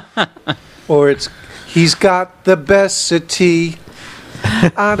 Or he's got the Bessity.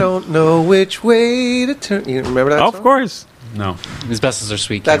 I don't know which way to turn. You remember that song? Of course. No. His Besses are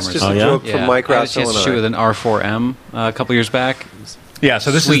sweet That's cameras. just a joke from Mike I had a Ross. chance to shoot with an R4M a couple years back. Yeah,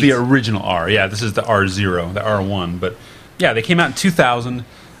 so this Sweet. is the original R. Yeah, this is the R0, the R1. But yeah, they came out in 2000.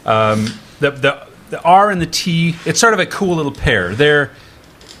 The R and the T, it's sort of a cool little pair. They're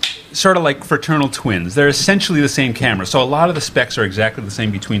sort of like fraternal twins. They're essentially the same camera. So a lot of the specs are exactly the same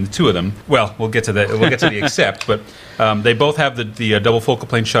between the two of them. Well, we'll get to that. We'll get to the except, but they both have the double focal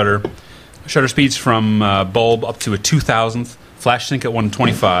plane shutter speeds from bulb up to a 2000th, flash sync at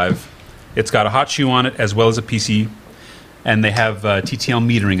 125. It's got a hot shoe on it as well as a PC, and they have TTL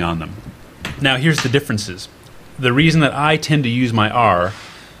metering on them. Now, here's the differences. The reason that I tend to use my R,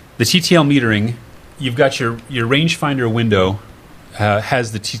 the TTL metering, you've got your rangefinder window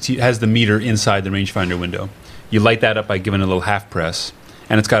has the meter inside the rangefinder window. You light that up by giving it a little half press,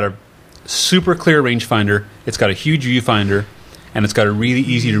 and it's got a super clear rangefinder. It's got a huge viewfinder, and it's got a really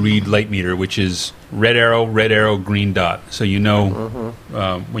easy to read light meter, which is red arrow, green dot. So you know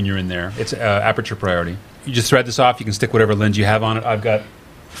when you're in there. It's aperture priority. You just thread this off. You can stick whatever lens you have on it. I've got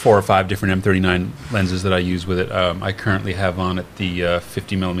 4 or 5 different M39 lenses that I use with it. I currently have on it the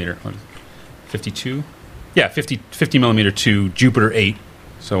 50 millimeter, 52? Yeah, 50 millimeter to Jupiter 8,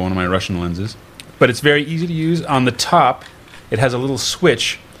 so one of my Russian lenses. But it's very easy to use. On the top, it has a little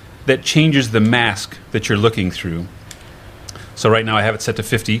switch that changes the mask that you're looking through. So right now I have it set to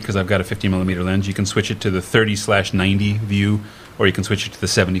 50 because I've got a 50 millimeter lens. You can switch it to the 30/90 view, or you can switch it to the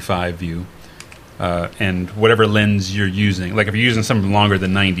 75 view. And whatever lens you're using, like if you're using something longer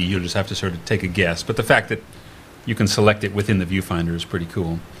than 90, you'll just have to sort of take a guess. But the fact that you can select it within the viewfinder is pretty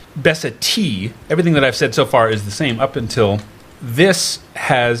cool. Bessa T, everything that I've said so far is the same up until this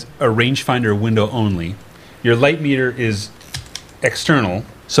has a rangefinder window only. Your light meter is external,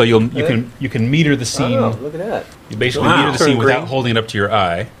 so you can meter the scene. Oh, look at that. You basically meter the scene without holding it up to your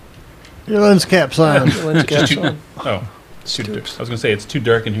eye. Your lens cap's on. Lens cap's on. Oh. I was going to say, it's too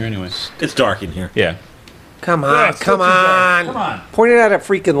dark in here anyway. It's dark in here. Yeah. Come on, Yeah, it's come still too dark. on. Come on. Point it at a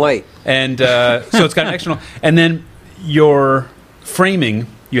freaking light. And so it's got an external. And then your framing,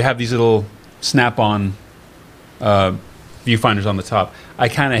 you have these little snap-on viewfinders on the top. I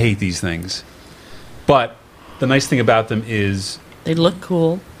kind of hate these things. But the nice thing about them is They look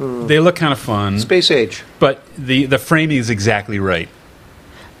cool. they look kind of fun. Space age. But the framing is exactly right.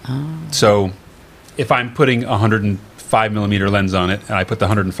 Oh. So if I'm putting a 105 millimeter lens on it, and I put the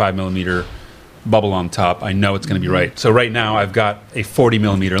 105 millimeter bubble on top, I know it's going to be right. So right now I've got a 40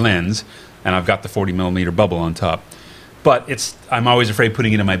 millimeter lens, and I've got the 40 millimeter bubble on top. But I'm always afraid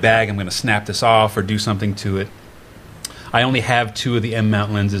putting it in my bag, I'm going to snap this off or do something to it. I only have 2 of the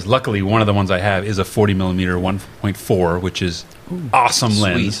M-mount lenses. Luckily, one of the ones I have is a 40 millimeter 1.4, which is awesome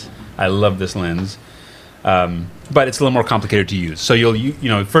lens. I love this lens. But it's a little more complicated to use. So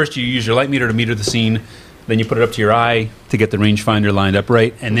first you use your light meter to meter the scene, then you put it up to your eye to get the rangefinder lined up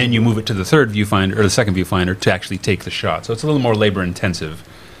right, and then you move it to the third viewfinder or the second viewfinder to actually take the shot. So it's a little more labor intensive,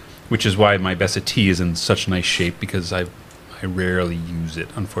 which is why my Bessa T is in such nice shape, because I rarely use it,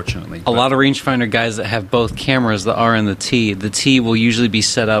 unfortunately. A lot of rangefinder guys that have both cameras, the R and the T will usually be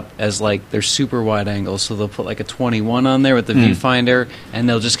set up as like they're super wide angle, so they'll put like a 21 on there with the viewfinder, and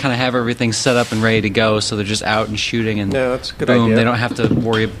they'll just kind of have everything set up and ready to go, so they're just out and shooting, and that's a good boom, idea. They don't have to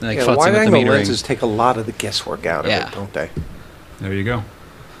worry like futzing wide with the angle metering. lenses take a lot of the guesswork out of it, don't they? There you go.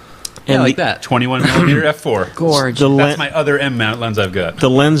 Yeah, like that. 21 millimeter f4. Gorgeous. That's my other M-mount lens I've got. The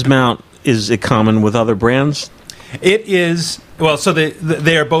lens mount, is it common with other brands? It is, well, so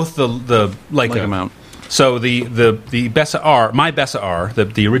they are both the Leica mount. So the Bessa R, my Bessa R,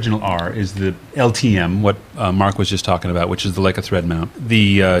 the original R, is the LTM, what Mark was just talking about, which is the Leica thread mount.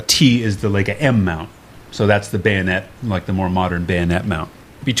 The T is the Leica M mount. So that's the bayonet, like the more modern bayonet mount.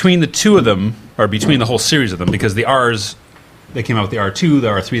 Between the two of them, or between the whole series of them, because the Rs, they came out with the R2, the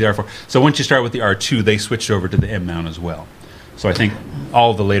R3, the R4. So once you start with the R2, they switched over to the M mount as well. So I think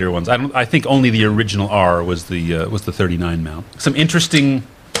all the later ones. I think only the original R was the 39 mount. Some interesting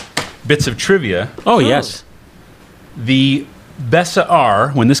bits of trivia. Oh yes, the Bessa R,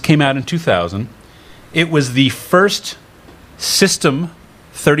 when this came out in 2000, it was the first system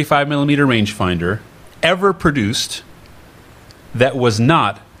 35 millimeter rangefinder ever produced that was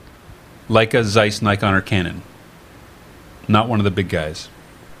not Leica, Zeiss, Nikon, or Canon? Not one of the big guys.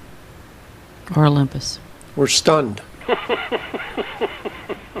 Or Olympus. We're stunned.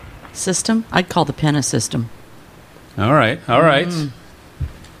 System? I'd call the pen a system. All right.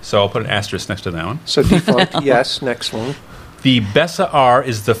 So I'll put an asterisk next to that one. So defunct, yes. Next one. The Bessa R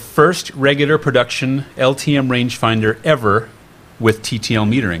is the first regular production LTM rangefinder ever with TTL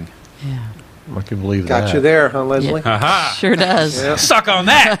metering. Yeah. I can believe Got that. you there, huh, Leslie? Yeah. Aha! Sure does. Yeah. Suck on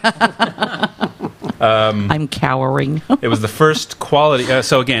that! I'm cowering. It was the first quality.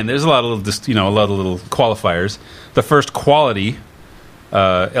 So again, there's a lot of little qualifiers. The first quality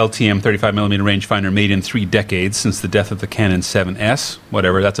LTM 35mm rangefinder made in 3 decades since the death of the Canon 7S.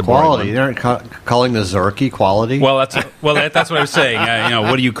 Whatever, that's a Quality. boring They aren't calling the Zerky quality. Well, that's what I was saying.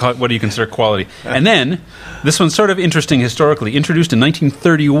 What do you consider quality? And then this one's sort of interesting historically. Introduced in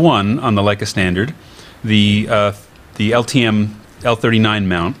 1931 on the Leica standard, the LTM L39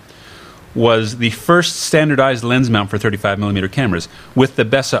 mount was the first standardized lens mount for 35mm cameras. With the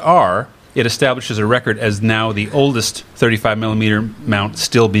Bessa R, it establishes a record as now the oldest 35mm mount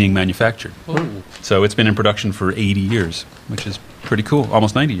still being manufactured. Ooh. So it's been in production for 80 years, which is pretty cool.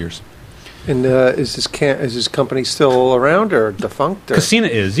 Almost 90 years. And is this company still around or defunct? Or? Casina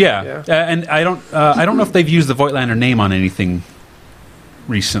is, yeah. And I don't know if they've used the Voigtlander name on anything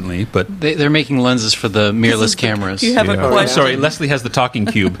recently, but they're making lenses for the mirrorless cameras. You have a question. Sorry, Leslie has the talking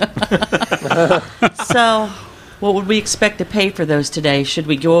cube. So, what would we expect to pay for those today? Should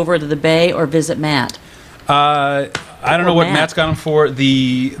we go over to the Bay or visit Matt? I don't know what Matt's got them for.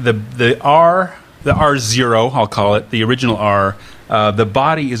 The R0, I'll call it, the original R. The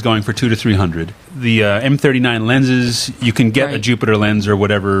body is going for $200 to $300. The M39 lenses, you can get a Jupiter lens or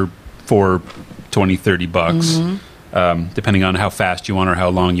whatever for $20, $30, depending on how fast you want or how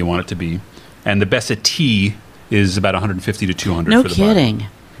long you want it to be. And the Bessa T is about $150 to $200. No for the kidding. body.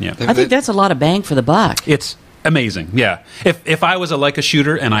 Yeah, I think that's a lot of bang for the buck. It's amazing. Yeah, if I was a Leica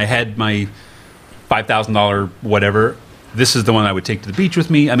shooter and I had my $5,000 whatever, this is the one I would take to the beach with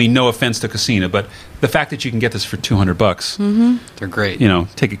me. I mean, no offense to Casina, but the fact that you can get this for $200, they're great.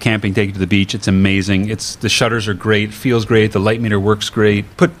 Take it camping, take it to the beach. It's amazing. The shutters are great. It feels great. The light meter works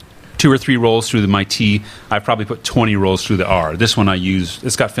great. Put 2 or 3 rolls through my T. I probably put 20 rolls through the R. This one I use.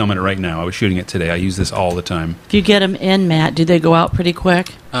 It's got film in it right now. I was shooting it today. I use this all the time. If you get them in, Matt, do they go out pretty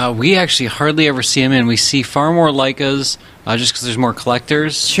quick? We actually hardly ever see them in. We see far more Leicas just because there's more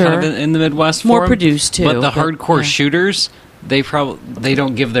collectors kind of in the Midwest. More for 'em. produced too. But the hardcore shooters, they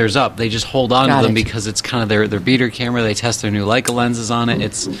don't give theirs up. They just hold on to them because it's kind of their beater camera. They test their new Leica lenses on it.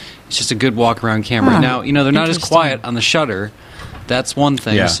 It's just a good walk around camera. Now they're not as quiet on the shutter. That's one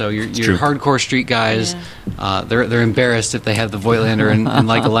thing. Yeah, so your hardcore street guys, they're embarrassed if they have the Voigtlander and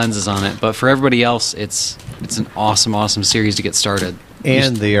Leica lenses on it. But for everybody else, it's an awesome series to get started.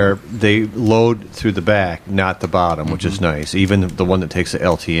 And they load through the back, not the bottom, which is nice. Even the one that takes the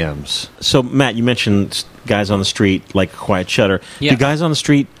LTMs. So Matt, you mentioned guys on the street like a quiet shutter. Yeah. Do guys on the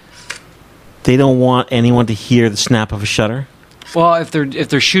street, they don't want anyone to hear the snap of a shutter? Well, if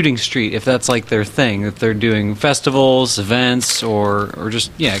they're shooting street, if that's like their thing, if they're doing festivals, events, or just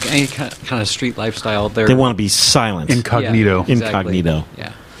any kind of street lifestyle, they want to be silent, incognito. Yeah, exactly. Incognito.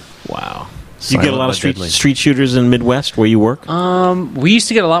 Yeah. Wow. Silent You get a lot of but deadly. street shooters in Midwest where you work? We used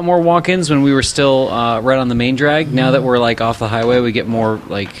to get a lot more walk-ins when we were still right on the main drag. Now that we're like off the highway, we get more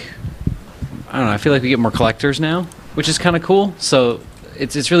I don't know. I feel like we get more collectors now, which is kind of cool. So.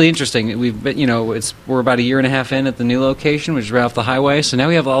 It's really interesting. We've been, we're about a year and a half in at the new location, which is right off the highway. So now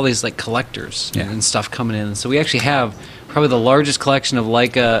we have all these like collectors and stuff coming in. So we actually have probably the largest collection of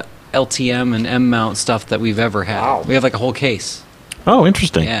Leica LTM and M mount stuff that we've ever had. Wow. We have like a whole case. Oh,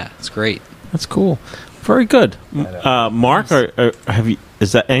 interesting. Yeah, it's great. That's cool. Very good. Mark,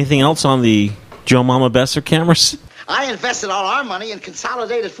 is that anything else on the Joe Mama Besser cameras? I invested all our money in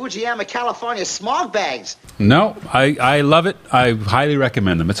Consolidated Fujiyama, California smog bags. No, I love it. I highly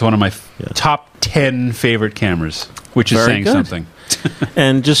recommend them. It's one of my top 10 favorite cameras, which is Very saying good. something.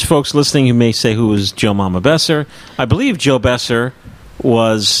 And just folks listening who may say, who was Joe Mama Besser? I believe Joe Besser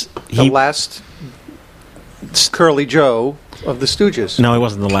was... the last Curly Joe of the Stooges. No, he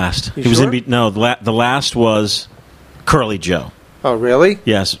wasn't the last. You He was sure? the last was Curly Joe. Oh, really?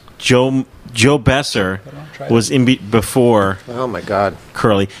 Yes, Joe Besser was before. Oh my God,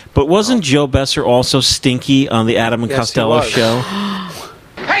 Curly! But wasn't Joe Besser also Stinky on the Adam and Yes, he Costello was. show?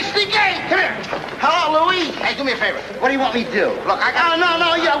 Hey, Stinky, come here. Hello, Louise. Hey, do me a favor. What do you want me to do? Look,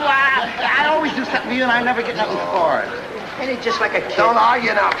 I always do something for you, and I never get nothing for it. Ain't it just like a kid? Don't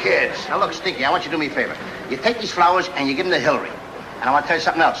argue now, kids. Now, look, Stinky, I want you to do me a favor. You take these flowers and you give them to Hillary. And I want to tell you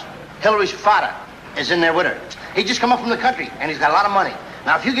something else. Hillary's father is in there with her. He just come up from the country, and he's got a lot of money.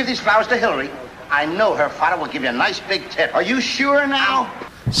 Now, if you give these flowers to Hillary, I know her father will give you a nice big tip. Are you sure now?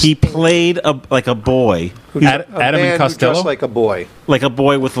 He played like a boy. Adam and Costello? Just like a boy. Like a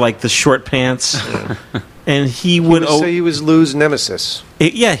boy with like the short pants. And he would... he was Lou's nemesis.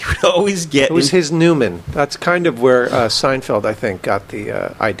 He would always get... It was his Newman. That's kind of where Seinfeld, I think, got the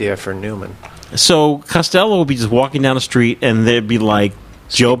idea for Newman. So Costello would be just walking down the street, and there'd be like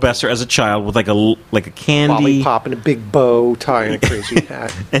Joe Besser as a child with like a candy... Lollipop and a big bow tie and a crazy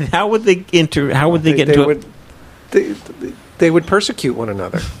hat. And how would they get into it? They would persecute one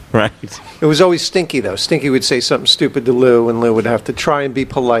another. Right. It was always Stinky, though. Stinky would say something stupid to Lou, and Lou would have to try and be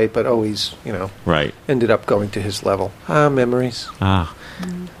polite, but always, right. ended up going to his level. Memories.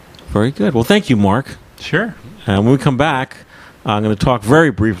 Very good. Well, thank you, Mark. Sure. When we come back, I'm going to talk very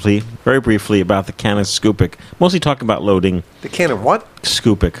briefly about the Canon Scoopik. Mostly talking about loading. The Canon what?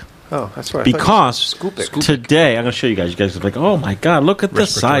 Scoopik. Oh, that's right. Because today, I'm going to show you guys. You guys are like, oh my God, look at the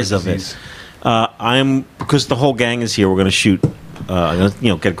size of it. Because the whole gang is here, we're going to shoot, I'm going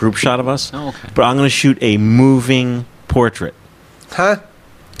to get a group shot of us. Oh, okay. But I'm going to shoot a moving portrait. Huh?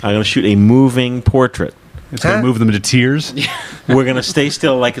 I'm going to shoot a moving portrait. It's going to move them to tears. We're going to stay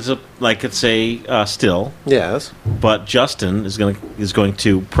still like it's a still. Yes. But Justin is going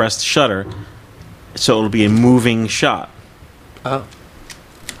to press the shutter, so it'll be a moving shot. Oh.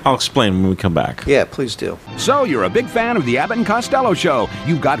 I'll explain when we come back. Yeah, please do. So you're a big fan of the Abbott and Costello show.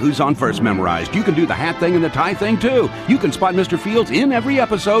 You've got Who's on First memorized. You can do the hat thing and the tie thing, too. You can spot Mr. Fields in every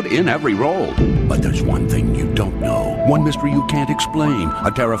episode, in every role. But there's one thing you don't know. One mystery you can't explain.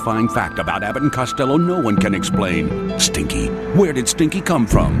 A terrifying fact about Abbott and Costello no one can explain. Stinky. Where did Stinky come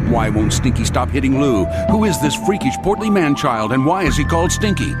from? Why won't Stinky stop hitting Lou? Who is this freakish, portly man-child, and why is he called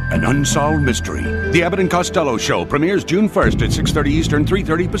Stinky? An unsolved mystery. The Abbott and Costello show premieres June 1st at 6:30 Eastern,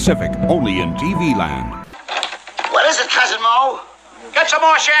 3:30 Pacific, only in TV Land. What is it, Cousin Mo? Get some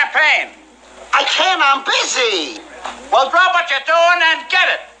more champagne. I can't, I'm busy. Well, drop what you're doing and get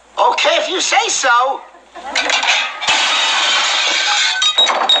it. Okay, if you say so.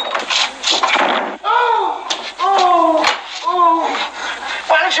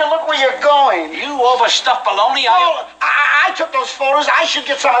 Why don't you look where you're going? You overstuffed baloney. I took those photos. I should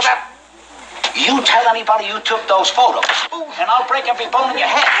get some of that. You tell anybody you took those photos, and I'll break every bone in your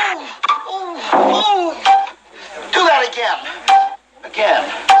head. Do that again. Again.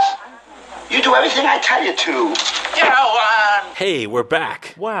 You do everything I tell you to. Hey, we're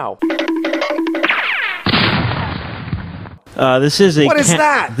back. Wow. This is a What is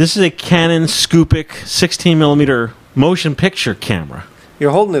that? This is a Canon Scoopik 16mm motion picture camera.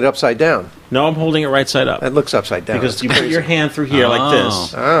 You're holding it upside down. No, I'm holding it right side up. It looks upside down. Because you put your hand through here like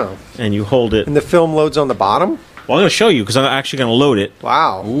this. Oh. And you hold it. And the film loads on the bottom? Well, I'm going to show you because I'm actually going to load it.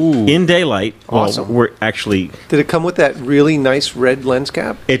 Wow. In daylight. Awesome. Well, we're actually... Did it come with that really nice red lens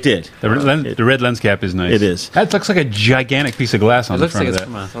cap? It did. The red lens cap is nice. It is. That looks like a gigantic piece of glass on the front of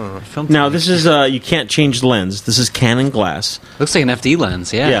that. Now, this is... you can't change the lens. This is Canon glass. Looks like an FD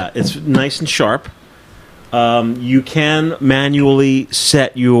lens, yeah. Yeah, it's nice and sharp. You can manually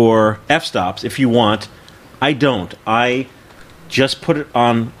set your f-stops if you want. I don't. I just put it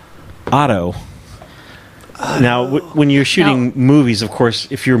on auto. Now, when you're shooting movies, of course,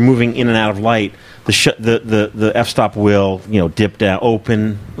 if you're moving in and out of light, the f-stop will dip down,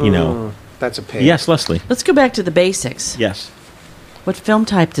 open. That's a pain. Yes, Leslie. Let's go back to the basics. Yes. What film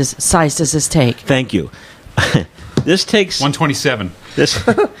type size does this take? Thank you. This takes 127.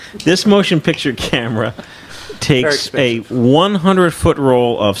 This motion picture camera takes a 100-foot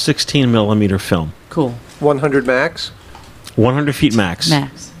roll of 16mm film. Cool. 100 max? 100 feet max.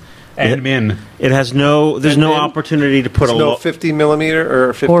 Max. And min. It has there's no opportunity to put a... no 50 millimeter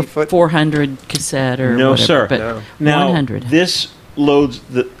or 50 foot? 400 cassette or no, whatever. Sir. But Now, 100. This loads...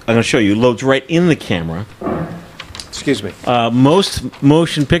 I'm going to show you. Loads right in the camera. Excuse me. Most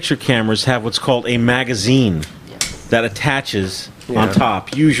motion picture cameras have what's called a magazine that attaches on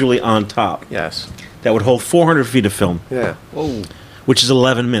top, usually on top. Yes. That would hold 400 feet of film. Yeah. Whoa. Which is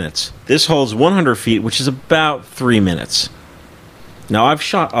 11 minutes. This holds 100 feet, which is about 3 minutes. Now, I've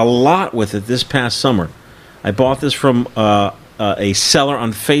shot a lot with it this past summer. I bought this from a seller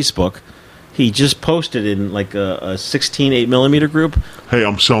on Facebook. He just posted in like a 16 8mm group. Hey,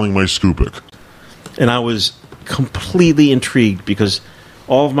 I'm selling my Scoopik. And I was completely intrigued because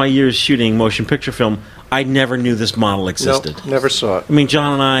all of my years shooting motion picture film, I never knew this model existed. Nope, never saw it. I mean,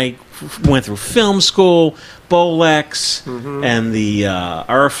 John and I went through film school, Bolex, and the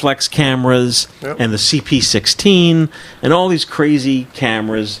Ariflex cameras, and the CP16, and all these crazy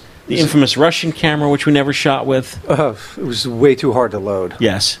cameras. The infamous Russian camera, which we never shot with. It was way too hard to load.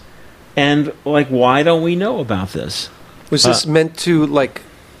 Yes. And like, why don't we know about this? Was this meant to like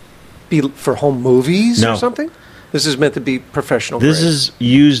be for home movies No. or something? This is meant to be professional. This grade. is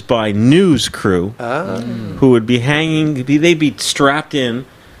used by news crew who would be they'd be strapped in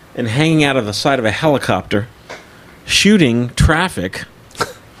and hanging out of the side of a helicopter, shooting traffic.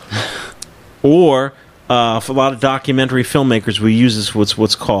 Or for a lot of documentary filmmakers, we use this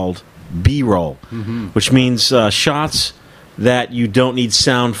what's called B-roll, which means shots that you don't need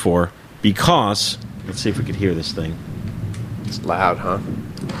sound for because, let's see if we could hear this thing. It's loud, huh?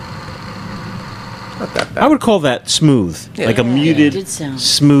 Not that bad. I would call that smooth, Yeah. like a muted, Good sound.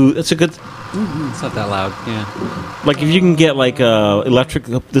 smooth. It's a good. It's not that loud. Yeah. Like if you can get like electric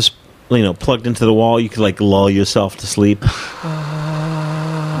this plugged into the wall, you could like lull yourself to sleep.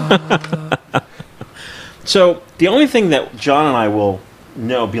 So the only thing that John and I will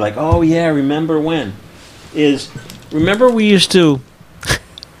know, be like, oh yeah, remember when, is remember we used to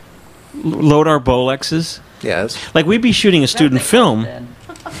load our Bolexes? Yes. Like we'd be shooting a student film,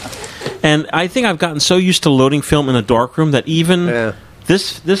 and I think I've gotten so used to loading film in a darkroom that even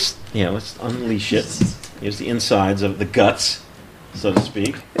this let's unleash it. Here's the insides of the guts, so to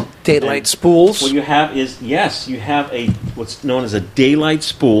speak. Daylight spools. What you have is, yes, you have what's known as a daylight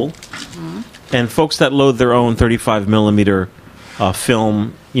spool. And folks that load their own 35 millimeter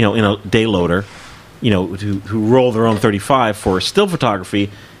film, in a day loader, who roll their own 35 for still photography,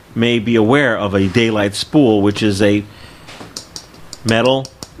 may be aware of a daylight spool, which is a metal,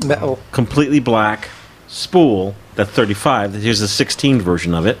 completely black spool that's 35. Here's a 16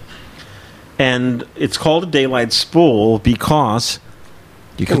 version of it. And it's called a daylight spool because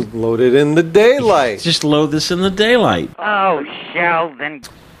you can load it in the daylight. Just load this in the daylight. Oh, Sheldon.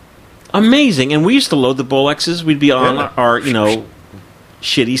 Amazing. And we used to load the Bolexes. We'd be on our,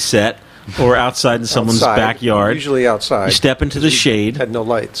 shitty set or outside in someone's Outside, backyard. Usually outside. You step into the shade. Had no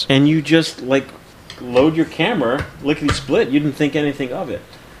lights. And you just, load your camera, lickety-split. You didn't think anything of it.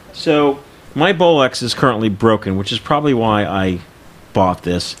 So my Bolex is currently broken, which is probably why I bought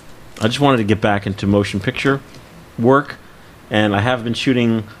this. I just wanted to get back into motion picture work. And I have been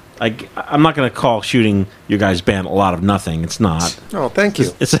shooting... I'm not going to call shooting your guys' band a lot of nothing. It's not. Oh, thank you.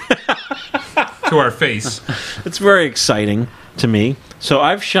 It's to our face. It's very exciting to me. So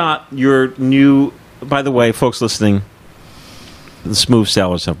I've shot your new... By the way, folks listening, the Smooth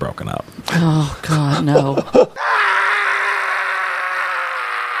Sailors have broken up. Oh, God, no.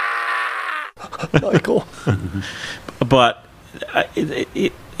 Michael. But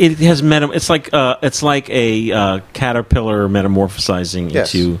it has it's like a caterpillar metamorphosizing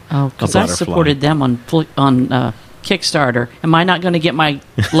into Oh, a because I butterfly. supported them on Kickstarter. Am I not going to get my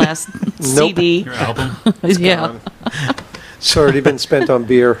last CD? Your album? Yeah. It's already been spent on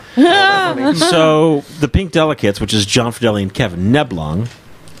beer. So the Pink Delicates, which is John Fideli and Kevin Neblong,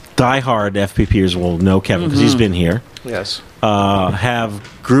 diehard FPPers will know Kevin because he's been here. Yes. Have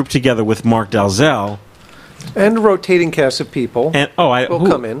grouped together with Mark Dalzell. And a rotating cast of people. And will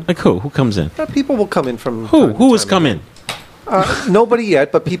come in. Like who? Who comes in? People will come in from Who has come in? Nobody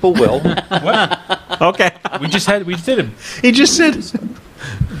yet, but people will. What? Okay. We did him. He just said.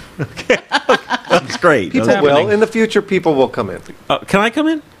 Okay. That's great. People That's will. happening. In the future, people will come in. Can I come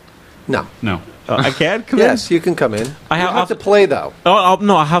in? No. No. I can come in? Yes, you can come in. I You have to play, though. No,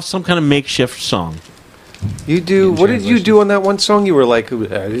 I'll have some kind of makeshift song. You do. What did you do on that one song? You were like, Oh,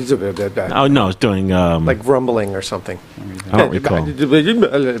 no, I was doing... like rumbling or something. I don't recall.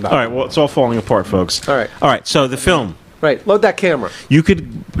 All right, well, it's all falling apart, folks. All right, so the film. Right, load that camera. You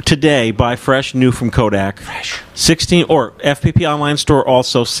could today buy fresh, new from Kodak. 16 or FPP Online Store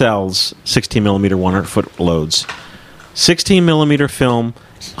also sells 16 millimeter 100-foot loads. 16 millimeter film,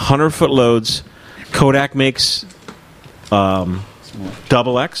 100-foot loads. Kodak makes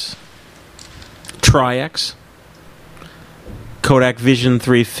double X, Tri-X, Kodak Vision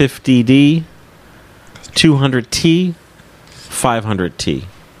 350D, 200T, 500T.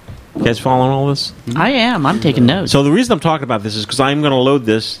 You guys following all this? I am. I'm taking notes. So the reason I'm talking about this is because I'm going to load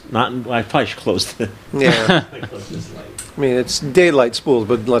this. I probably should close the. Yeah. I mean, it's daylight spools,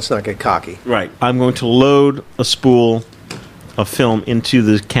 but let's not get cocky. Right. I'm going to load a spool of film into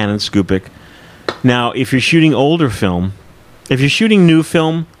the Canon Scoopik. Now, if you're shooting older film, if you're shooting new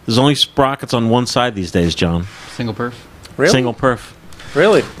film, there's only sprockets on one side these days, John. Single perf? Really? Single perf.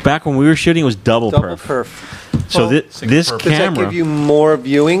 Really? Back when we were shooting, it was double Double perf. perf. So this Does that camera. give you more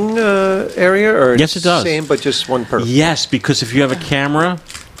viewing area, or Yes, it does. Same, but just one perf. Yes, because if you have a camera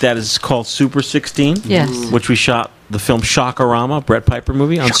that is called Super 16, Yes. which we shot the film Shockorama, Brett Piper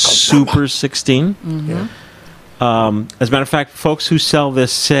movie, on Super 16. Mhm. As a matter of fact, folks who sell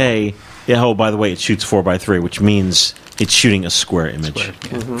this say, oh, by the way, it shoots 4x3, which means It's shooting a square image,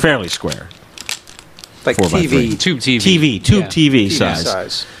 fairly square, like 4x3. Tube TV. Tube Yeah. TV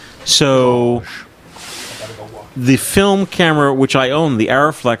size. So the film camera, which I own, the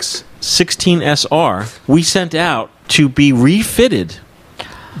Arriflex 16SR, we sent out to be refitted.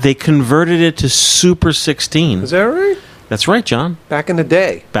 They converted it to Super 16. Is that right? That's right, John. Back in the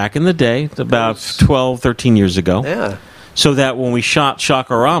day. Back in the day, about 12, 13 years ago. Yeah. So that when we shot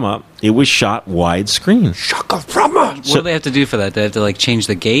Shakarama, it was shot widescreen. Shakarama! What do they have to do for that? They have to like change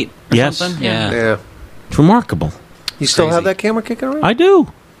the gate or Yes. something? Yeah. It's remarkable. You still Crazy. have that camera kicking around? I do.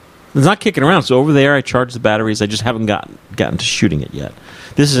 It's not kicking around. So over there, I charge the batteries. I just haven't gotten to shooting it yet.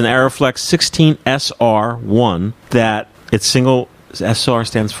 This is an Arriflex 16SR1 that it's single. SR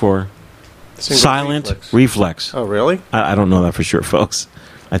stands for Single silent reflex. Oh, really? I don't know that for sure, folks.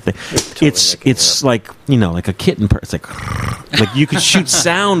 I think it's like like a kitten. It's like you could shoot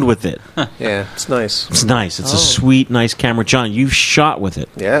sound with it. Yeah, it's nice. It's nice. It's a sweet, nice camera. John, you've shot with it.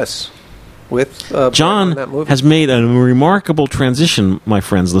 Yes. With John that movie. has made a remarkable transition, my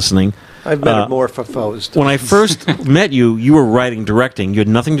friends listening. I've metamorphosed. When I first met you, you were writing, directing. You had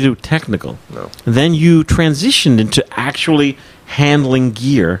nothing to do with technical. No. Then you transitioned into actually handling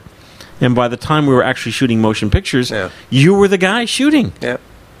gear. And by the time we were actually shooting motion pictures, you were the guy shooting. Yeah.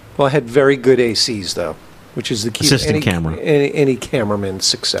 Well, I had very good ACs, though, which is the key Assistant to camera. any cameraman's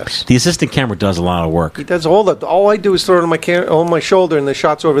success. The assistant camera does a lot of work. He does all I do is throw it on my shoulder, and the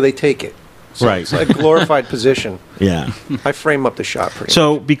shot's over, they take it. So Right. It's like a glorified position. Yeah. I frame up the shot pretty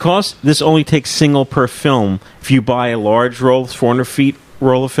So because this only takes single per film, if you buy a large roll, 400 feet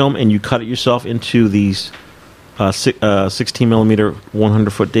roll of film, and you cut it yourself into these 16 millimeter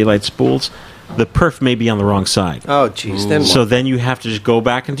 100 foot daylight spools, the perf may be on the wrong side. Oh, jeez. Then So what? then you have to just go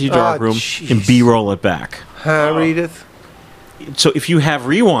back into your dark Oh, room jeez. and B-roll it back. Huh, Edith? So if you have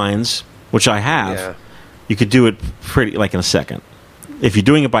rewinds, which I have, Yeah. you could do it pretty like in a second. If you're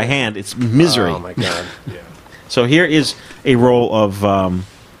doing it by hand, it's misery. Oh, my God. So here is a roll of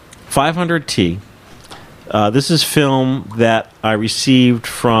 500T. This is film that I received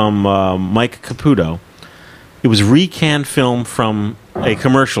from Mike Caputo. It was recanned film from a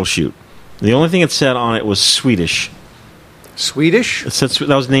commercial shoot. The only thing it said on it was Swedish. Swedish? It said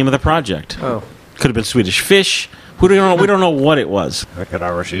that was the name of the project. Oh. Could have been Swedish Fish. We don't know what it was. I could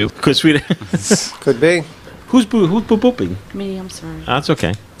RSU. Could Swedish? Could be. Who's booping? Me, I'm sorry. That's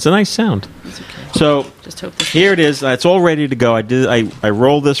okay. It's a nice sound. It's okay. So Just hope this here it is. It's all ready to go. I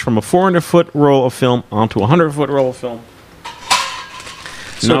rolled this from a 400-foot roll of film onto a 100-foot roll of film.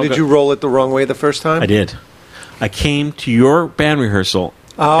 So Now did you roll it the wrong way the first time? I did. I came to your band rehearsal.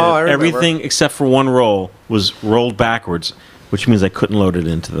 Oh, I remember. Everything except for one roll was rolled backwards, which means I couldn't load it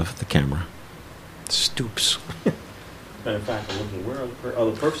into the camera. Stoops. In fact, I'm looking where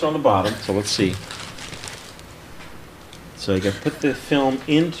the perfs are on the bottom. So let's see. So you got to put the film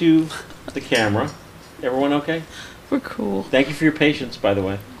into the camera. Everyone okay? We're cool. Thank you for your patience, by the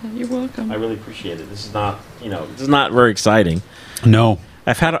way. You're welcome. I really appreciate it. This is not very exciting. No.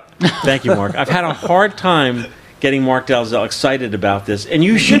 Thank you, Mark. I've had a hard time getting Mark Dalzell excited about this, and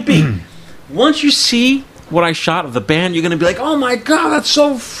you should be. Once you see what I shot of the band, you're going to be like, "Oh my god, that's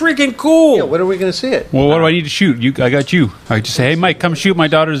so freaking cool!" Yeah, when are we going to see it? Well, what do I need to shoot? I got you. I just say, hey, Mike, come shoot my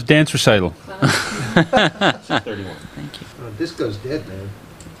daughter's dance recital. 31. Thank you. Disco's dead, man.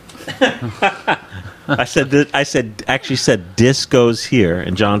 I said disco's here,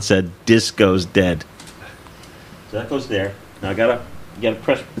 and John said disco's dead. So that goes there. Now you gotta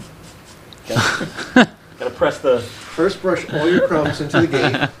press. Gotta press the. First, brush all your crumbs into the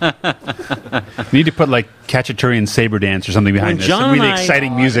gate. You need to put like Cacciaturian saber dance or something behind this. Some really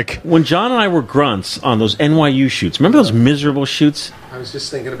exciting music. When John and I were grunts on those NYU shoots, remember those miserable shoots? I was just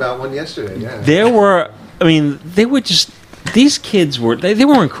thinking about one yesterday, yeah. They were just. These kids they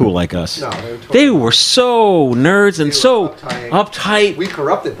weren't cool like us. No, they were totally They were so nerds and so uptight. We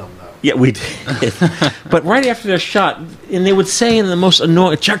corrupted them, though. Yeah, we did. But right after their shot, and they would say in the most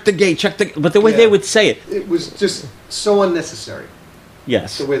annoying, check the gate, but the way they would say it. It was just so unnecessary.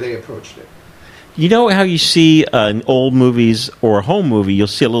 Yes. The way they approached it. You know how you see in old movies or a home movie, you'll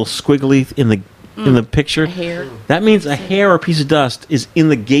see a little squiggly in the picture? A hair. That means a hair or a piece of dust is in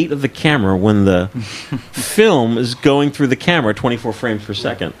the gate of the camera when the film is going through the camera 24 frames per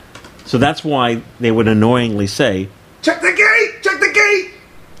second. So that's why they would annoyingly say, check the gate! Check the gate!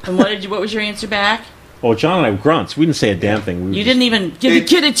 And what was your answer back? "Oh, John and I were grunts. We didn't say a damn thing." You didn't even give the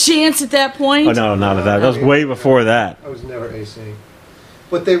kid a chance at that point? Oh, no, not at that. That was way before that. I was never AC.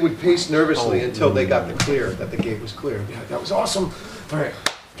 But they would pace nervously until they got the clear, that the gate was clear. Yeah, that was awesome. All right,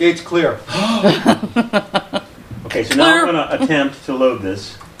 gate's clear. Okay, so now I'm going to attempt to load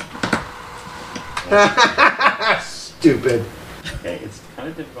this. Stupid. Okay, it's kind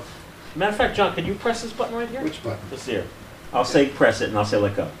of difficult. Matter of fact, John, can you press this button right here? Which button? Just here. I'll say press it, and I'll say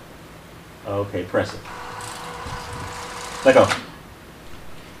let go. Okay, press it. Let go.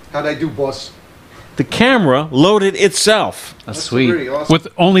 How'd I do, boss? The camera loaded itself. That's sweet. Pretty awesome. With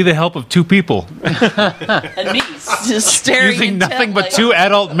only the help of two people. And me just staring Using nothing but intently. two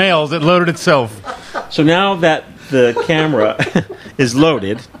adult males, it loaded itself. So now that the camera is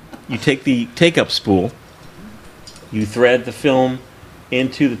loaded, you take the take-up spool, you thread the film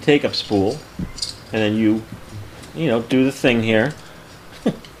into the take-up spool, and then you do the thing here.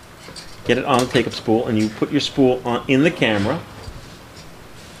 Get it on the take-up spool, and you put your spool in the camera.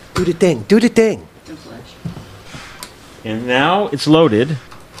 Do the thing. Do the thing. And now it's loaded.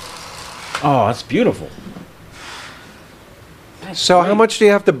 Oh, that's beautiful. So how much do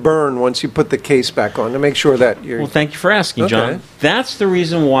you have to burn once you put the case back on to make sure that you're... Well, thank you for asking, John. Okay. That's the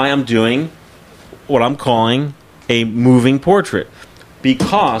reason why I'm doing what I'm calling a moving portrait.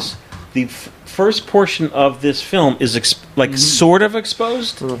 Because the first portion of this film is sort of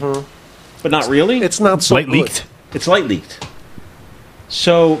exposed, but not really. It's not so Light good. leaked. It's light leaked.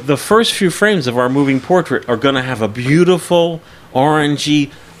 So the first few frames of our moving portrait are going to have a beautiful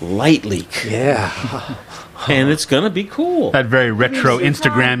orangey light leak. Yeah. And it's going to be cool. That very retro,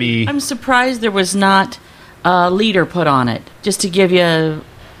 Instagram-y. I'm surprised there was not a leader put on it, just to give you.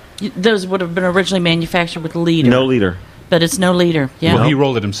 Those would have been originally manufactured with a leader. No leader. But it's no leader. Yeah. Well, he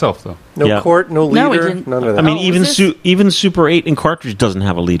rolled it himself, though. No Yeah. quart, no No, he leader, didn't. none of that. I mean, Oh, was this- even Super 8 and cartridge doesn't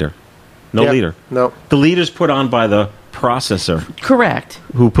have a leader. No Yeah. leader. No. The leader's put on by the processor, Correct.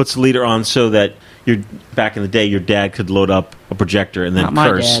 who puts the leader on so that back in the day, your dad could load up a projector and then Not my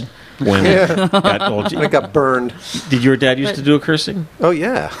curse dad. when Yeah. it got old. I got burned. Did your dad used to do a cursing? Oh,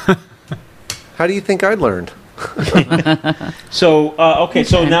 yeah. How do you think I learned? So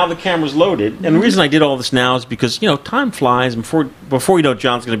so now the camera's loaded, and the reason I did all this now is because time flies. And before you know,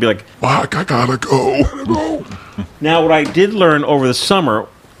 John's going to be like, Fuck, I gotta go. Now, what I did learn over the summer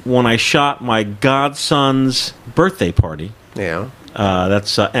when I shot my godson's birthday party. Yeah.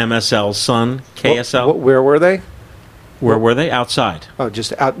 That's MSL's son, KSL. Where were they? Where were they? Outside. Oh,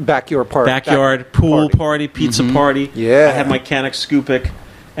 just out backyard party. Backyard pool party, pizza party. Yeah. I had my Canik Skupik,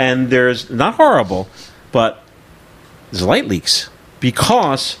 and there's not horrible, but there's light leaks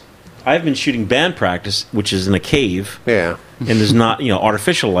because I've been shooting band practice, which is in a cave. Yeah. And there's not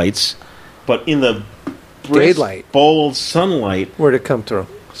artificial lights, but in the brisk, Daylight. bold sunlight. Where'd it come through?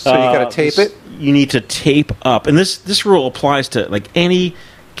 So you got to tape it? You need to tape up, and this rule applies to like any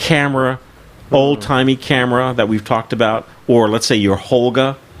camera, old timey camera that we've talked about, or let's say your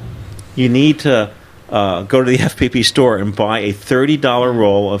Holga. You need to go to the FPP store and buy a $30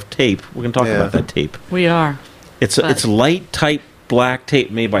 roll of tape. We're going to talk Yeah. about that tape. We are. It's light type black tape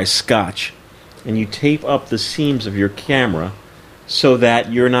made by Scotch, and you tape up the seams of your camera so that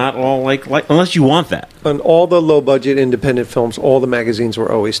you're not all like unless you want that. On all the low-budget independent films, all the magazines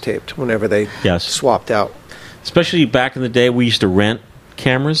were always taped whenever they swapped out. Especially back in the day, we used to rent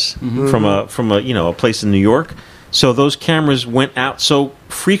cameras from a place in New York. So those cameras went out so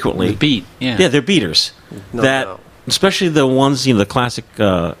frequently. They beat, yeah. Yeah, they're beaters. Especially the ones, the classic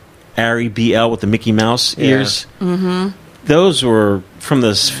Arri BL with the Mickey Mouse ears. Mm-hmm. Those were from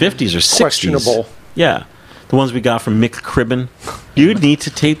the 50s or 60s. Questionable. Yeah. The ones we got from Mick Cribben. You'd need to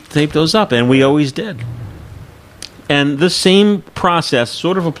tape those up, and we always did. And the same process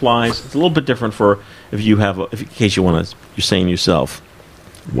sort of applies. It's a little bit different for in case you want to, you're saying yourself.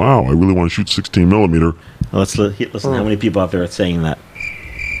 Wow, I really want to shoot 16 millimeter. Let's listen. How many people out there are saying that?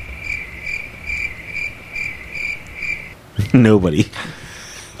 Nobody.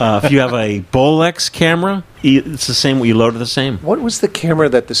 If you have a Bolex camera, it's the same. You load it the same. What was the camera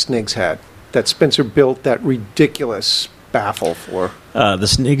that the Snigs had that Spencer built that ridiculous baffle for? The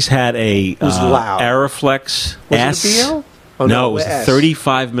Snigs had a was loud. Aeroflex Was S. it a BL? Oh, no, it was S. a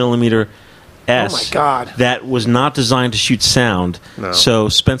 35 millimeter S. Oh my God. That was not designed to shoot sound. No. So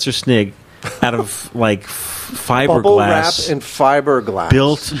Spencer Snig, out of like Bubble wrap fiberglass, and fiberglass.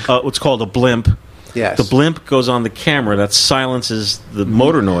 built what's called a blimp. Yes. The blimp goes on the camera that silences the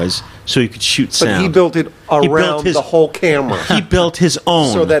motor noise, so you could shoot But sound. he built it around the whole camera. He built his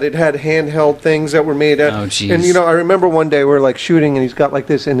own. So that it had handheld things that were made out. Oh, jeez. And I remember one day we were like shooting, and he's got like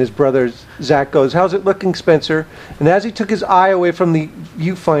this, and his brother Zach goes, "How's it looking, Spencer?" And as he took his eye away from the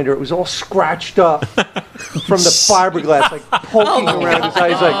viewfinder, it was all scratched up from the fiberglass, like poking around his eye.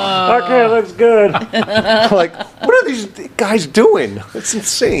 He's like, "Okay, looks good." Like, what are these guys doing? It's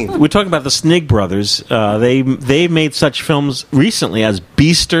insane. We're talking about the Snig brothers. They made such films recently as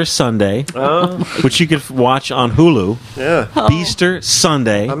Beaster Sunday, which you could watch on Hulu. Yeah. Beaster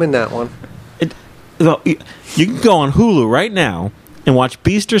Sunday. I'm in that one. Well, you can go on Hulu right now and watch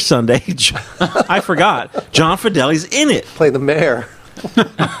Beaster Sunday. I forgot. John Fideli's in it. Play the mayor.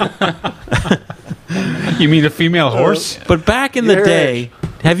 You mean a female horse? But back in the day,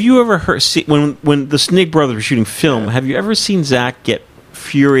 have you ever heard when the Snig brothers were shooting film? Have you ever seen Zach get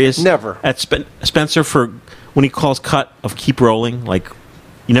furious? Never. At Spencer for when he calls cut of keep rolling. Like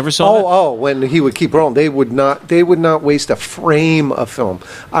you never saw that? Oh, when he would keep rolling, they would not waste a frame of film.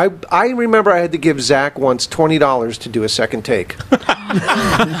 I remember I had to give Zach once $20 to do a second take.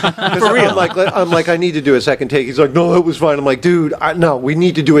 For real? I'm like, I need to do a second take. He's like, no, it was fine. I'm like, dude, no, we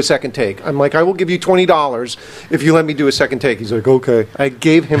need to do a second take. I'm like, I will give you $20 if you let me do a second take. He's like, okay. I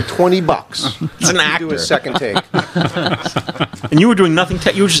gave him $20. It's an actor. To do a second take. And you were doing nothing.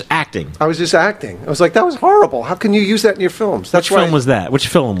 You were just acting. I was just acting. I was like, that was horrible. How can you use that in your films? Which film was that? Which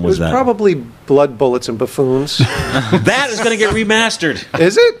film was that? It was probably Blood, Bullets, and Buffoons. That is going to get remastered.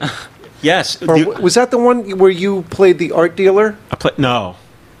 Is it? Yes. Or was that the one where you played the art dealer? No.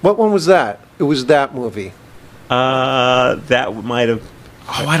 What one was that? It was that movie. That might have.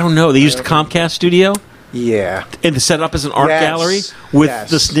 Oh, I don't know. They used Comcast Studio. Yeah. And to set it up as an art gallery with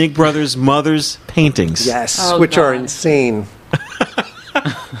the Snig brothers' mother's paintings. Yes, which are insane.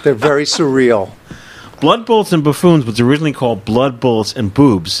 They're very surreal. Blood, Bullets, and Buffoons was originally called Blood, Bullets, and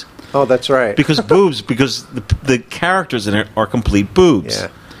Boobs. Oh, that's right. Because the characters in it are complete boobs. Yeah.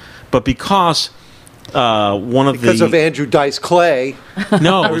 But because because of Andrew Dice Clay,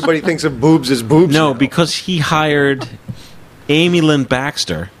 no, everybody thinks of boobs as boobs. No, because he hired Amy Lynn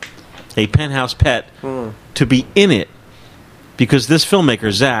Baxter, a Penthouse pet, to be in it. Because this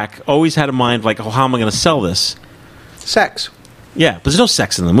filmmaker Zach always had in mind, like, oh, how am I going to sell this? Sex. Yeah, but there's no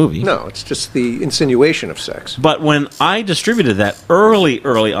sex in the movie. No, it's just the insinuation of sex. But when I distributed that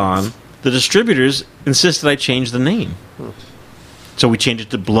early on, the distributors insisted I change the name. So we changed it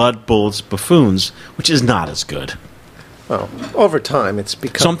to Blood, Bullets, Buffoons, which is not as good. Well, over time, it's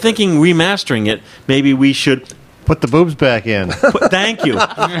become... So I'm thinking remastering it, maybe we should... Put the boobs back in. Thank you.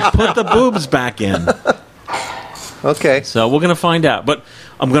 Put the boobs back in. Okay. So we're going to find out. But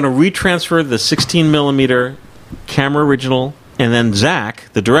I'm going to retransfer the 16mm camera original, and then Zach,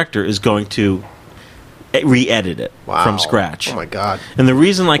 the director, is going to re-edit it from scratch. Oh, my God. And the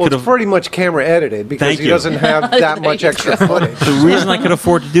reason I could it's pretty much camera edited because Thank he you. doesn't have that much extra footage. The reason I could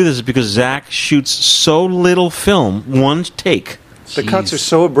afford to do this is because Zach shoots so little film, one take. The cuts are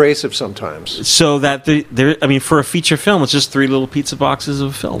so abrasive sometimes. So that for a feature film, it's just 3 little pizza boxes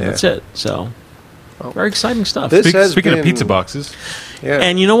of film. Yeah. That's it. So, very exciting stuff. Speaking of pizza boxes. Yeah.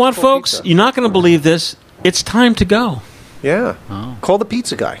 And you know what, folks? Pizza. You're not going to believe this. It's time to go. Yeah. Call the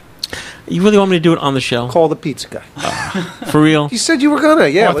pizza guy. You really want me to do it on the show? Call the pizza guy. For real? You said you were going to,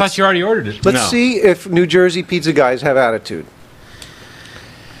 yeah. I thought you already ordered it. Let's see if New Jersey pizza guys have attitude.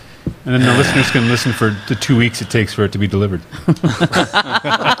 And then the listeners can listen for the 2 weeks it takes for it to be delivered.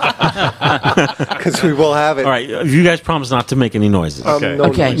 Because we will have it. All right. You guys promise not to make any noises. Okay. No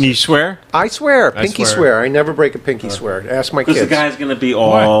okay. noises. You swear? I swear. I Pinky swear. swear. I never break a pinky swear. Ask my Because kids. the guy's going to be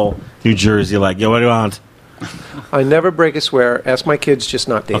all New Jersey, like, yo, what do you want? I never break a swear. Ask my kids, just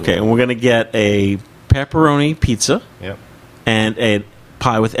not Daniel. Okay, and we're going to get a pepperoni pizza and a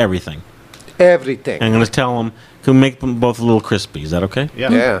pie with everything. Everything. I'm going to tell them, can we make them both a little crispy? Is that okay?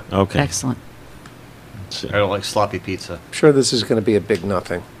 Yeah. Yeah. Okay. Excellent. I don't like sloppy pizza. I'm sure this is going to be a big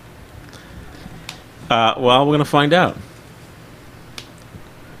nothing. Well, we're going to find out.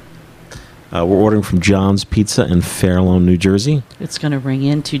 We're ordering from John's Pizza in Fairlawn, New Jersey. It's going to ring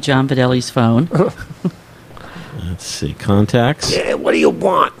into John Fideli's phone. Let's see. Contacts. Yeah, what do you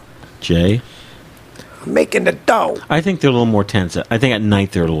want? Jay. I'm making the dough. I think they're a little more tense. I think at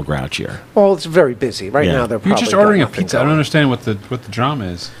night they're a little grouchier. Well, it's very busy. Right Yeah. now, they're You're probably just ordering a got nothing pizza. I don't going. understand what the drama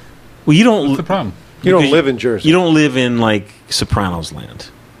is. Well, you don't. What's the problem? You don't live in Jersey. You don't live in, like, Sopranos land.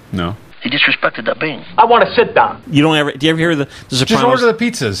 No. He disrespected the bean. I want to sit down. You don't ever. Do you ever hear the Just Sopranos? order the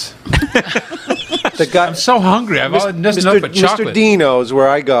pizzas. The guy, I'm so hungry. I've had nothing but chocolate. Mr. Dino's, where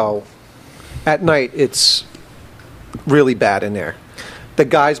I go, at night, it's really bad in there. The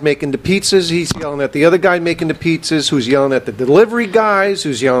guy's making the pizzas, he's yelling at the other guy making the pizzas, who's yelling at the delivery guys,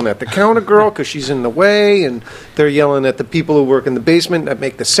 who's yelling at the counter girl because she's in the way, and they're yelling at the people who work in the basement that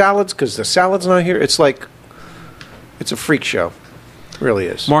make the salads because the salad's not here. It's like, it's a freak show. It really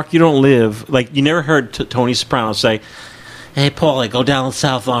is. Mark, you don't live like you never heard Tony Soprano say, "Hey, Paulie, go down to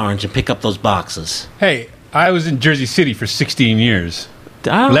South Orange and pick up those boxes." Hey, I was in Jersey City for 16 years.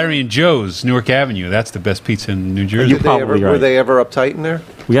 Larry and Joe's, Newark Avenue. That's the best pizza in New Jersey. Were they ever uptight in there?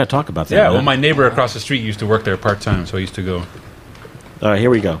 We got to talk about that. Yeah, man. well, my neighbor across the street used to work there part time, so I used to go. All right, here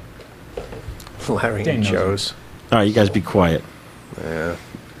we go. Larry and Joe's. All right, you guys be quiet. Yeah.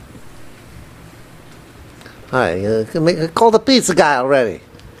 Hi, call the pizza guy already.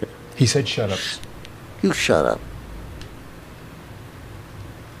 He said shut up. You shut up.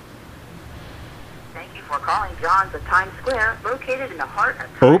 Thank you for calling John's at Times Square, located in the heart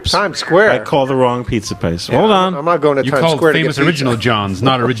of Oops. Times Square. I called the wrong pizza place. Yeah, Hold on. I'm not going to You Times called Square to famous get original pizza. John's,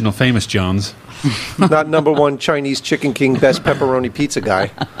 not original famous John's. Not number one Chinese Chicken King best pepperoni pizza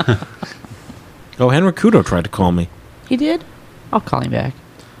guy. Oh, Henry Kudo tried to call me. He did? I'll call him back.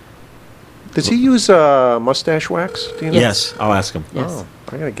 Does he use mustache wax? Do you know? Yes, I'll ask him. Yes. Oh,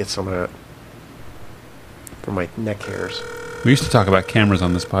 I gotta get some of that for my neck hairs. We used to talk about cameras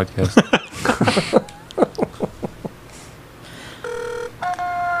on this podcast.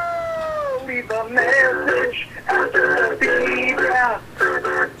 Leave a message after the beep, yeah.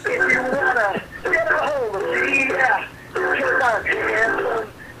 If you wanna get a hold of me, yeah. 'Cause I'm handsome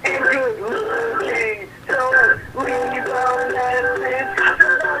and good looking. So leave a message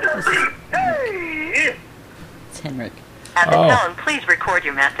after the beep. Hey! It's Henrik. At the Oh. tone, please record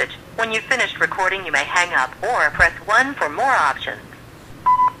your message. When you've finished recording, you may hang up or press 1 for more options.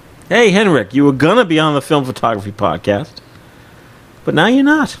 Hey, Henrik, you were going to be on the Film Photography Podcast, but now you're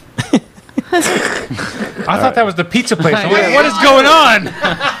not. I thought that was the pizza place. I'm like, what is going on?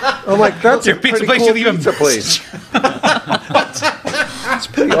 I'm like, that's Your a pizza pretty place, cool you leave pizza place. That's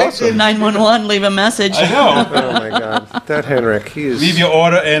pretty awesome. 911, leave a message. I know. Oh my God, that Henrik, he is. Leave your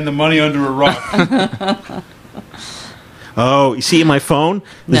order and the money under a rock. Oh, you see my phone?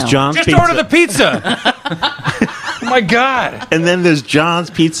 There's No. John's Just Pizza. order the pizza. Oh my God. And then there's John's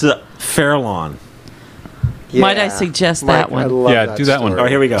Pizza Fairlawn. Might I suggest that Mike, I one? love Yeah, that do that one. story. All right,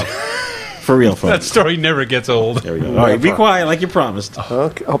 here we go. For real, That folks. story never gets old. There we go. All right, be quiet like you promised.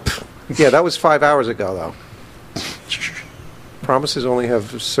 Okay. Oh, yeah, that was 5 hours ago, though. Promises only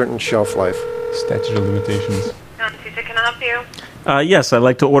have a certain shelf life. Statute of limitations. John's Pizza, can I help you? Yes, I'd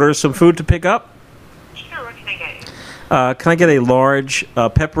like to order some food to pick up. Sure, what can I get you? Can I get a large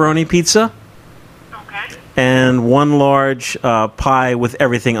pepperoni pizza Okay. and one large pie with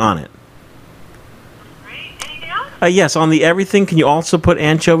everything on it? Great. Anything else? Yes, on the everything, can you also put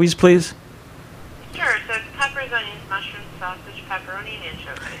anchovies, please? Sure, so it's peppers, onions, mushrooms, sausage, pepperoni, and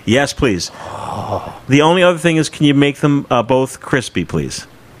anchovies. Yes, please. The only other thing is, can you make them both crispy, please?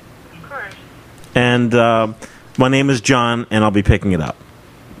 Of course. And my name is John, and I'll be picking it up.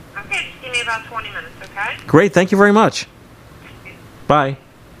 Okay, just give me about 20 minutes, okay? Great, thank you very much. Bye.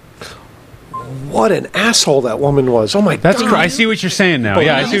 What an asshole that woman was. Oh my That's God. I see what you're saying now.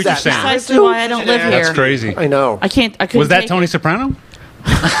 Yeah, I see what you're saying. Precisely why I don't live here. That's crazy. I know. I couldn't Was that take Tony it. Soprano?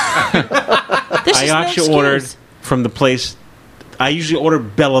 There's I just no actually ordered excuse. from the place. I usually order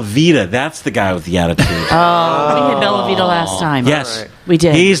Bella Vita. That's the guy with the attitude. We had Bella Vita last time. Yes, All right. We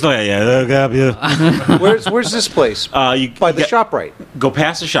did. He's like, yeah, look up you. Where's this place? You By the ShopRite. Go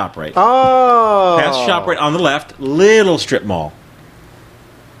past the ShopRite. Oh. Past ShopRite on the left, little strip mall.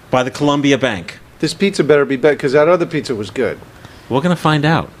 By the Columbia Bank. This pizza better be better because that other pizza was good. We're gonna find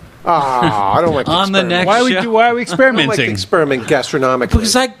out. Ah, I don't like On the experiment. next Why show. are we I don't like experimenting? to experiment gastronomically.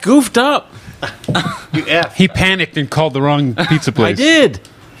 Because I goofed up. He panicked and called the wrong pizza place. I did.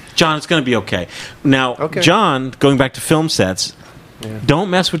 John, it's going to be okay. Now, Okay. John, going back to film sets, don't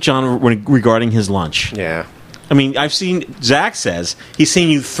mess with John regarding his lunch. Yeah. I mean, I've seen, Zach says, he's seen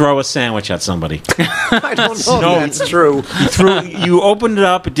you throw a sandwich at somebody. I don't know No. if that's true. You opened it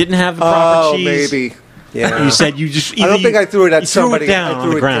up, it didn't have the proper Oh, cheese. maybe. Yeah. You said you just. I don't think I threw it at you threw somebody. It down I on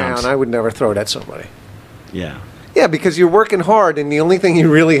threw the it ground. down. I would never throw it at somebody. Yeah. Yeah, because you're working hard, and the only thing you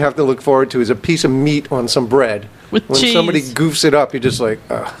really have to look forward to is a piece of meat on some bread. With when cheese. somebody goofs it up, you're just like,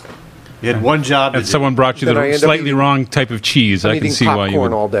 ugh. You had one job. And someone brought you Then I the end up slightly eating- wrong type of cheese. I'm I can eating see why you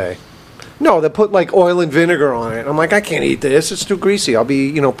popcorn would. all day. No, they put like oil and vinegar on it. I'm like, I can't eat this. It's too greasy. I'll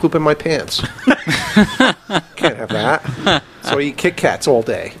be, pooping my pants. Can't have that. So I eat Kit Kats all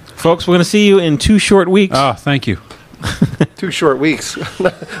day. Folks, we're going to see you in 2 short weeks. Oh, thank you. 2 short weeks.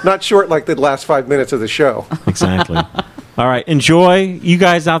 Not short like the last 5 minutes of the show. Exactly. All right. Enjoy. You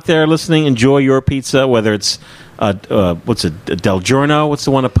guys out there listening, enjoy your pizza, whether it's, what's it, Del Giorno? What's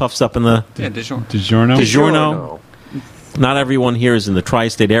the one that puffs up in the... Yeah, DiGiorno. DiGiorno? DiGiorno. Not everyone here is in the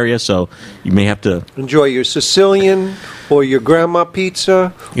tri-state area, so you may have to... Enjoy your Sicilian or your grandma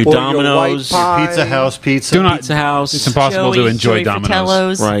pizza. Your or Domino's, your white pie. Pizza House pizza. Do not. Pizza House. It's impossible to Joey's, enjoy Joey Domino's.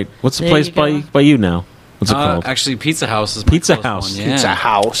 Fratello's. Right. What's the There place you go. by you now? What's it called? Actually, Pizza House is my Pizza close House. One, yeah. Pizza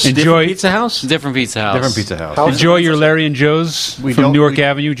House. Enjoy- Different Pizza House? Different Pizza House. Different Pizza House. House. Enjoy your Larry and Joe's We from don't- Newark we-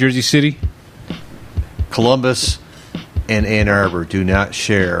 Avenue, Jersey City. Columbus and Ann Arbor do not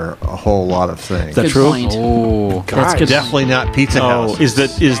share a whole lot of things. Is that Good true? point. Oh, That's good. Definitely not Pizza Oh, House. is the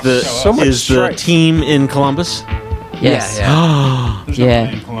So much is the strife. team in Columbus? Yes. Yeah.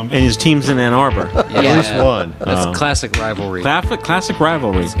 And his team's in Ann Arbor. At least one. That's classic rivalry. Classic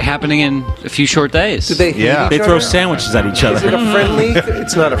rivalry. It's happening in a few short days. Do they hate each They throw other? sandwiches at each other. Is it a friendly?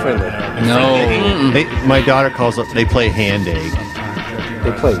 It's not a friendly. No. My daughter calls it. They play hand egg.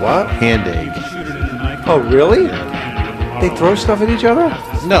 They play what? Hand egg. Oh, really? They throw stuff at each other?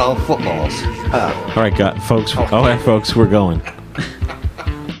 No, footballs. All right, folks. All right, folks, we're going.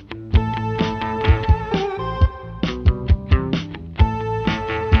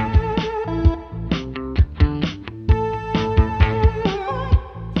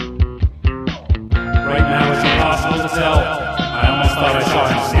 Right now, it's impossible to tell. I almost thought I saw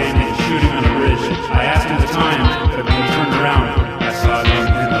him standing, shooting on a bridge. I asked him the time, but when he turned around, I saw it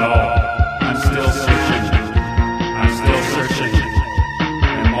wasn't him at all. I'm still searching. I'm still searching.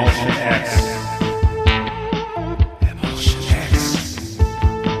 Emulsion X. Emulsion X.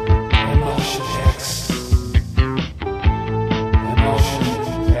 Emulsion X.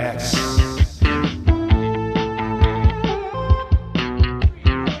 Emulsion X.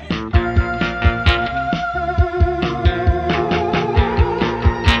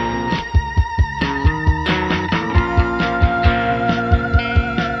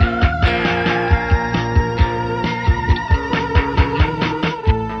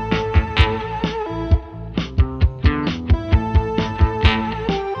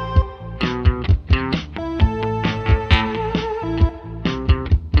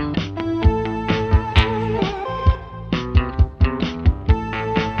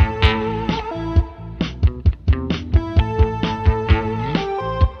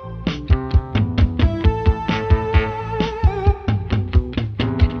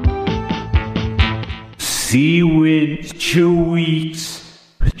 See you in 2 weeks.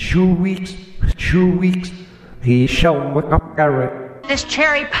 2 weeks. 2 weeks. He shall wake up Garrett. This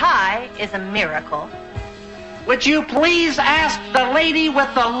cherry pie is a miracle. Would you please ask the lady with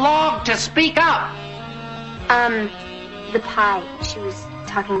the log to speak up? The pie. She was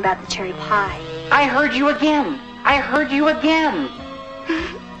talking about the cherry pie. I heard you again. I heard you again.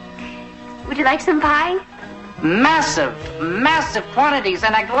 Would you like some pie? Massive, massive quantities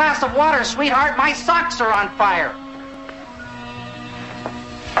and a glass of water, sweetheart. My socks are on fire.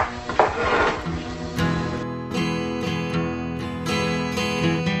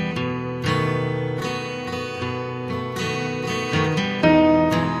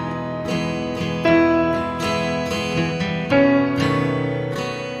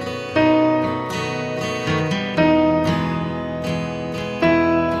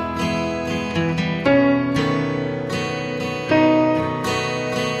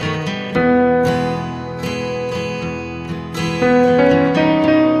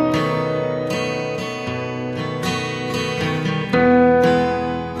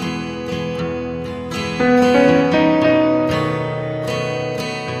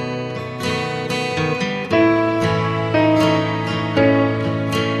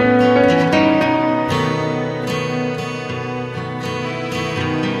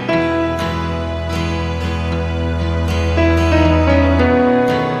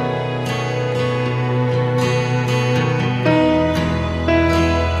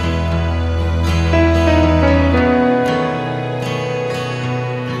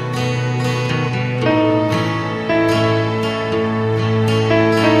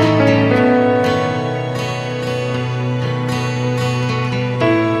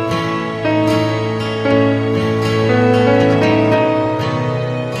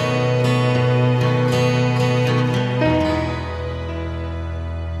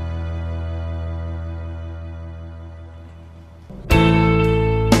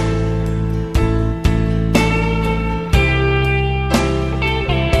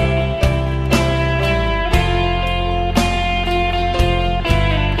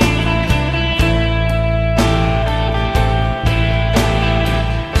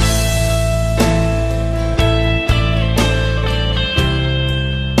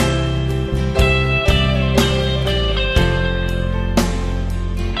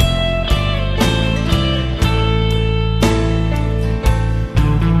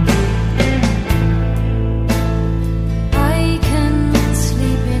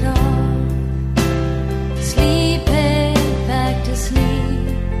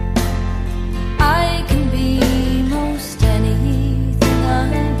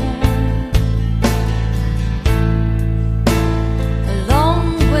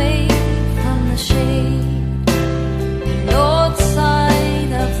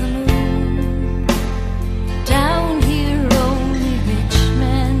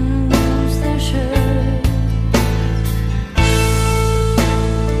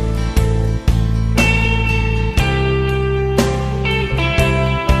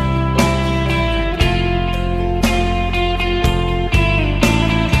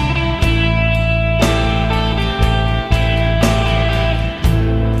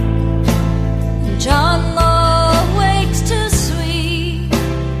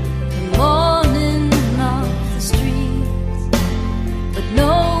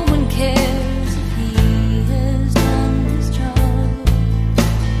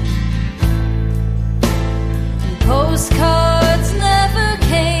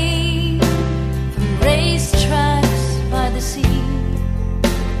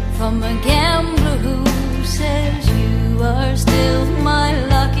 from a gambler who says you are still my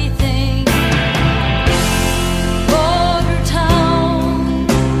lucky thing. Border town,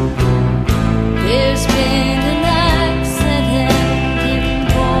 there's been an accident in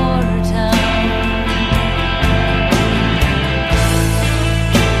Border town.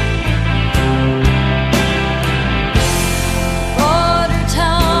 Border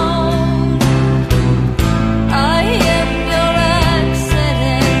town, I am your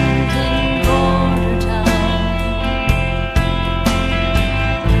accident in Border town.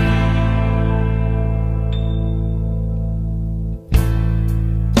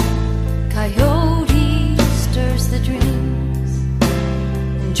 Coyote stirs the dreams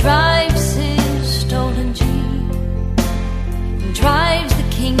and drives his stolen jeep and drives the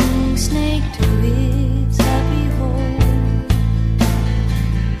king snake to its happy home.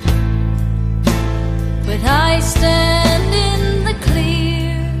 But I stand in the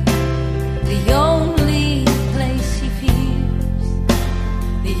clear, the only place he fears,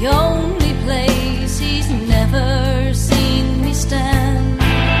 the only place he's never seen me stand.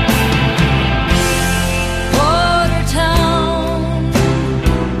 Border town,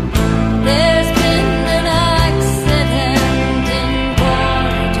 there's been an accident in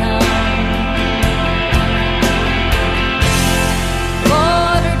Border town.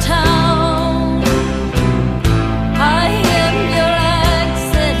 Border town, I am your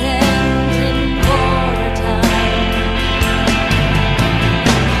accident in Border town.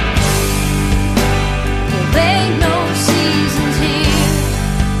 There ain't no seasons here,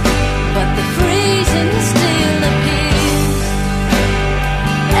 but the freezing still appears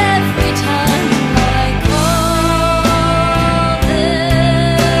every time I call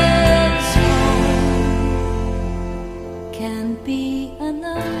this home. Can't be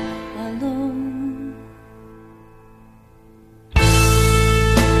enough alone.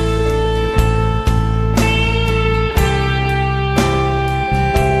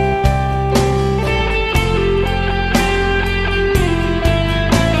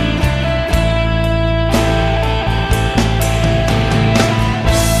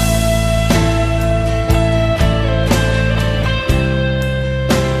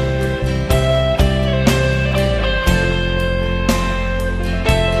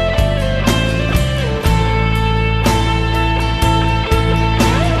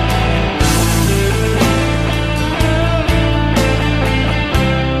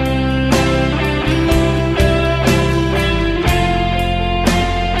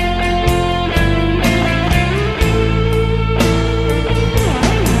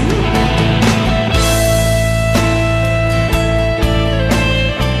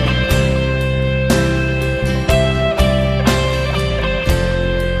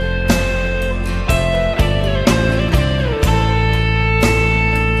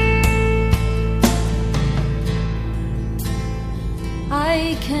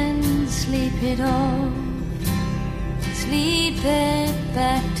 I can sleep it off, sleep it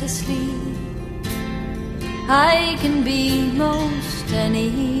back to sleep. I can be most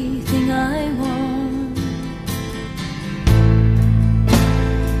anything I want.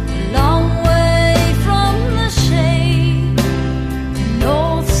 A long way from the shade, the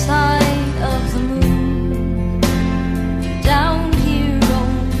north side of the moon. Down here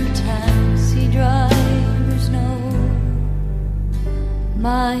only taxi drivers know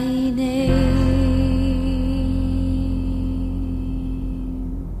my name.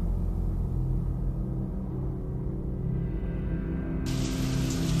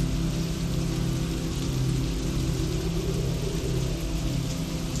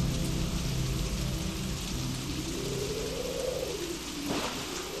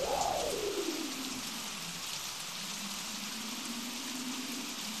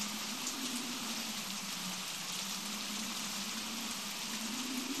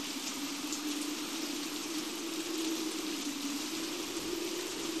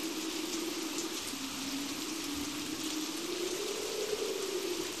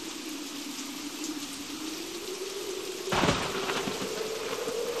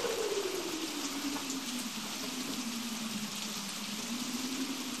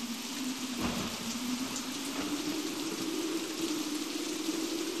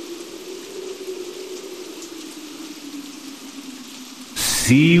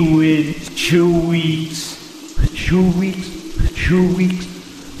 See you in 2 weeks. 2 weeks. 2 weeks.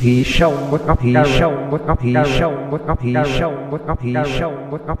 He shall look up, he shall look up, he shall look up, he shall look up, he shall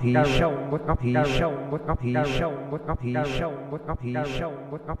look up, he shall look up, he shall look up, he shall look up, he shall look up, he shall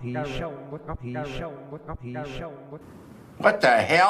look up, he shall look up, he shall look up, he shall look up. What the hell?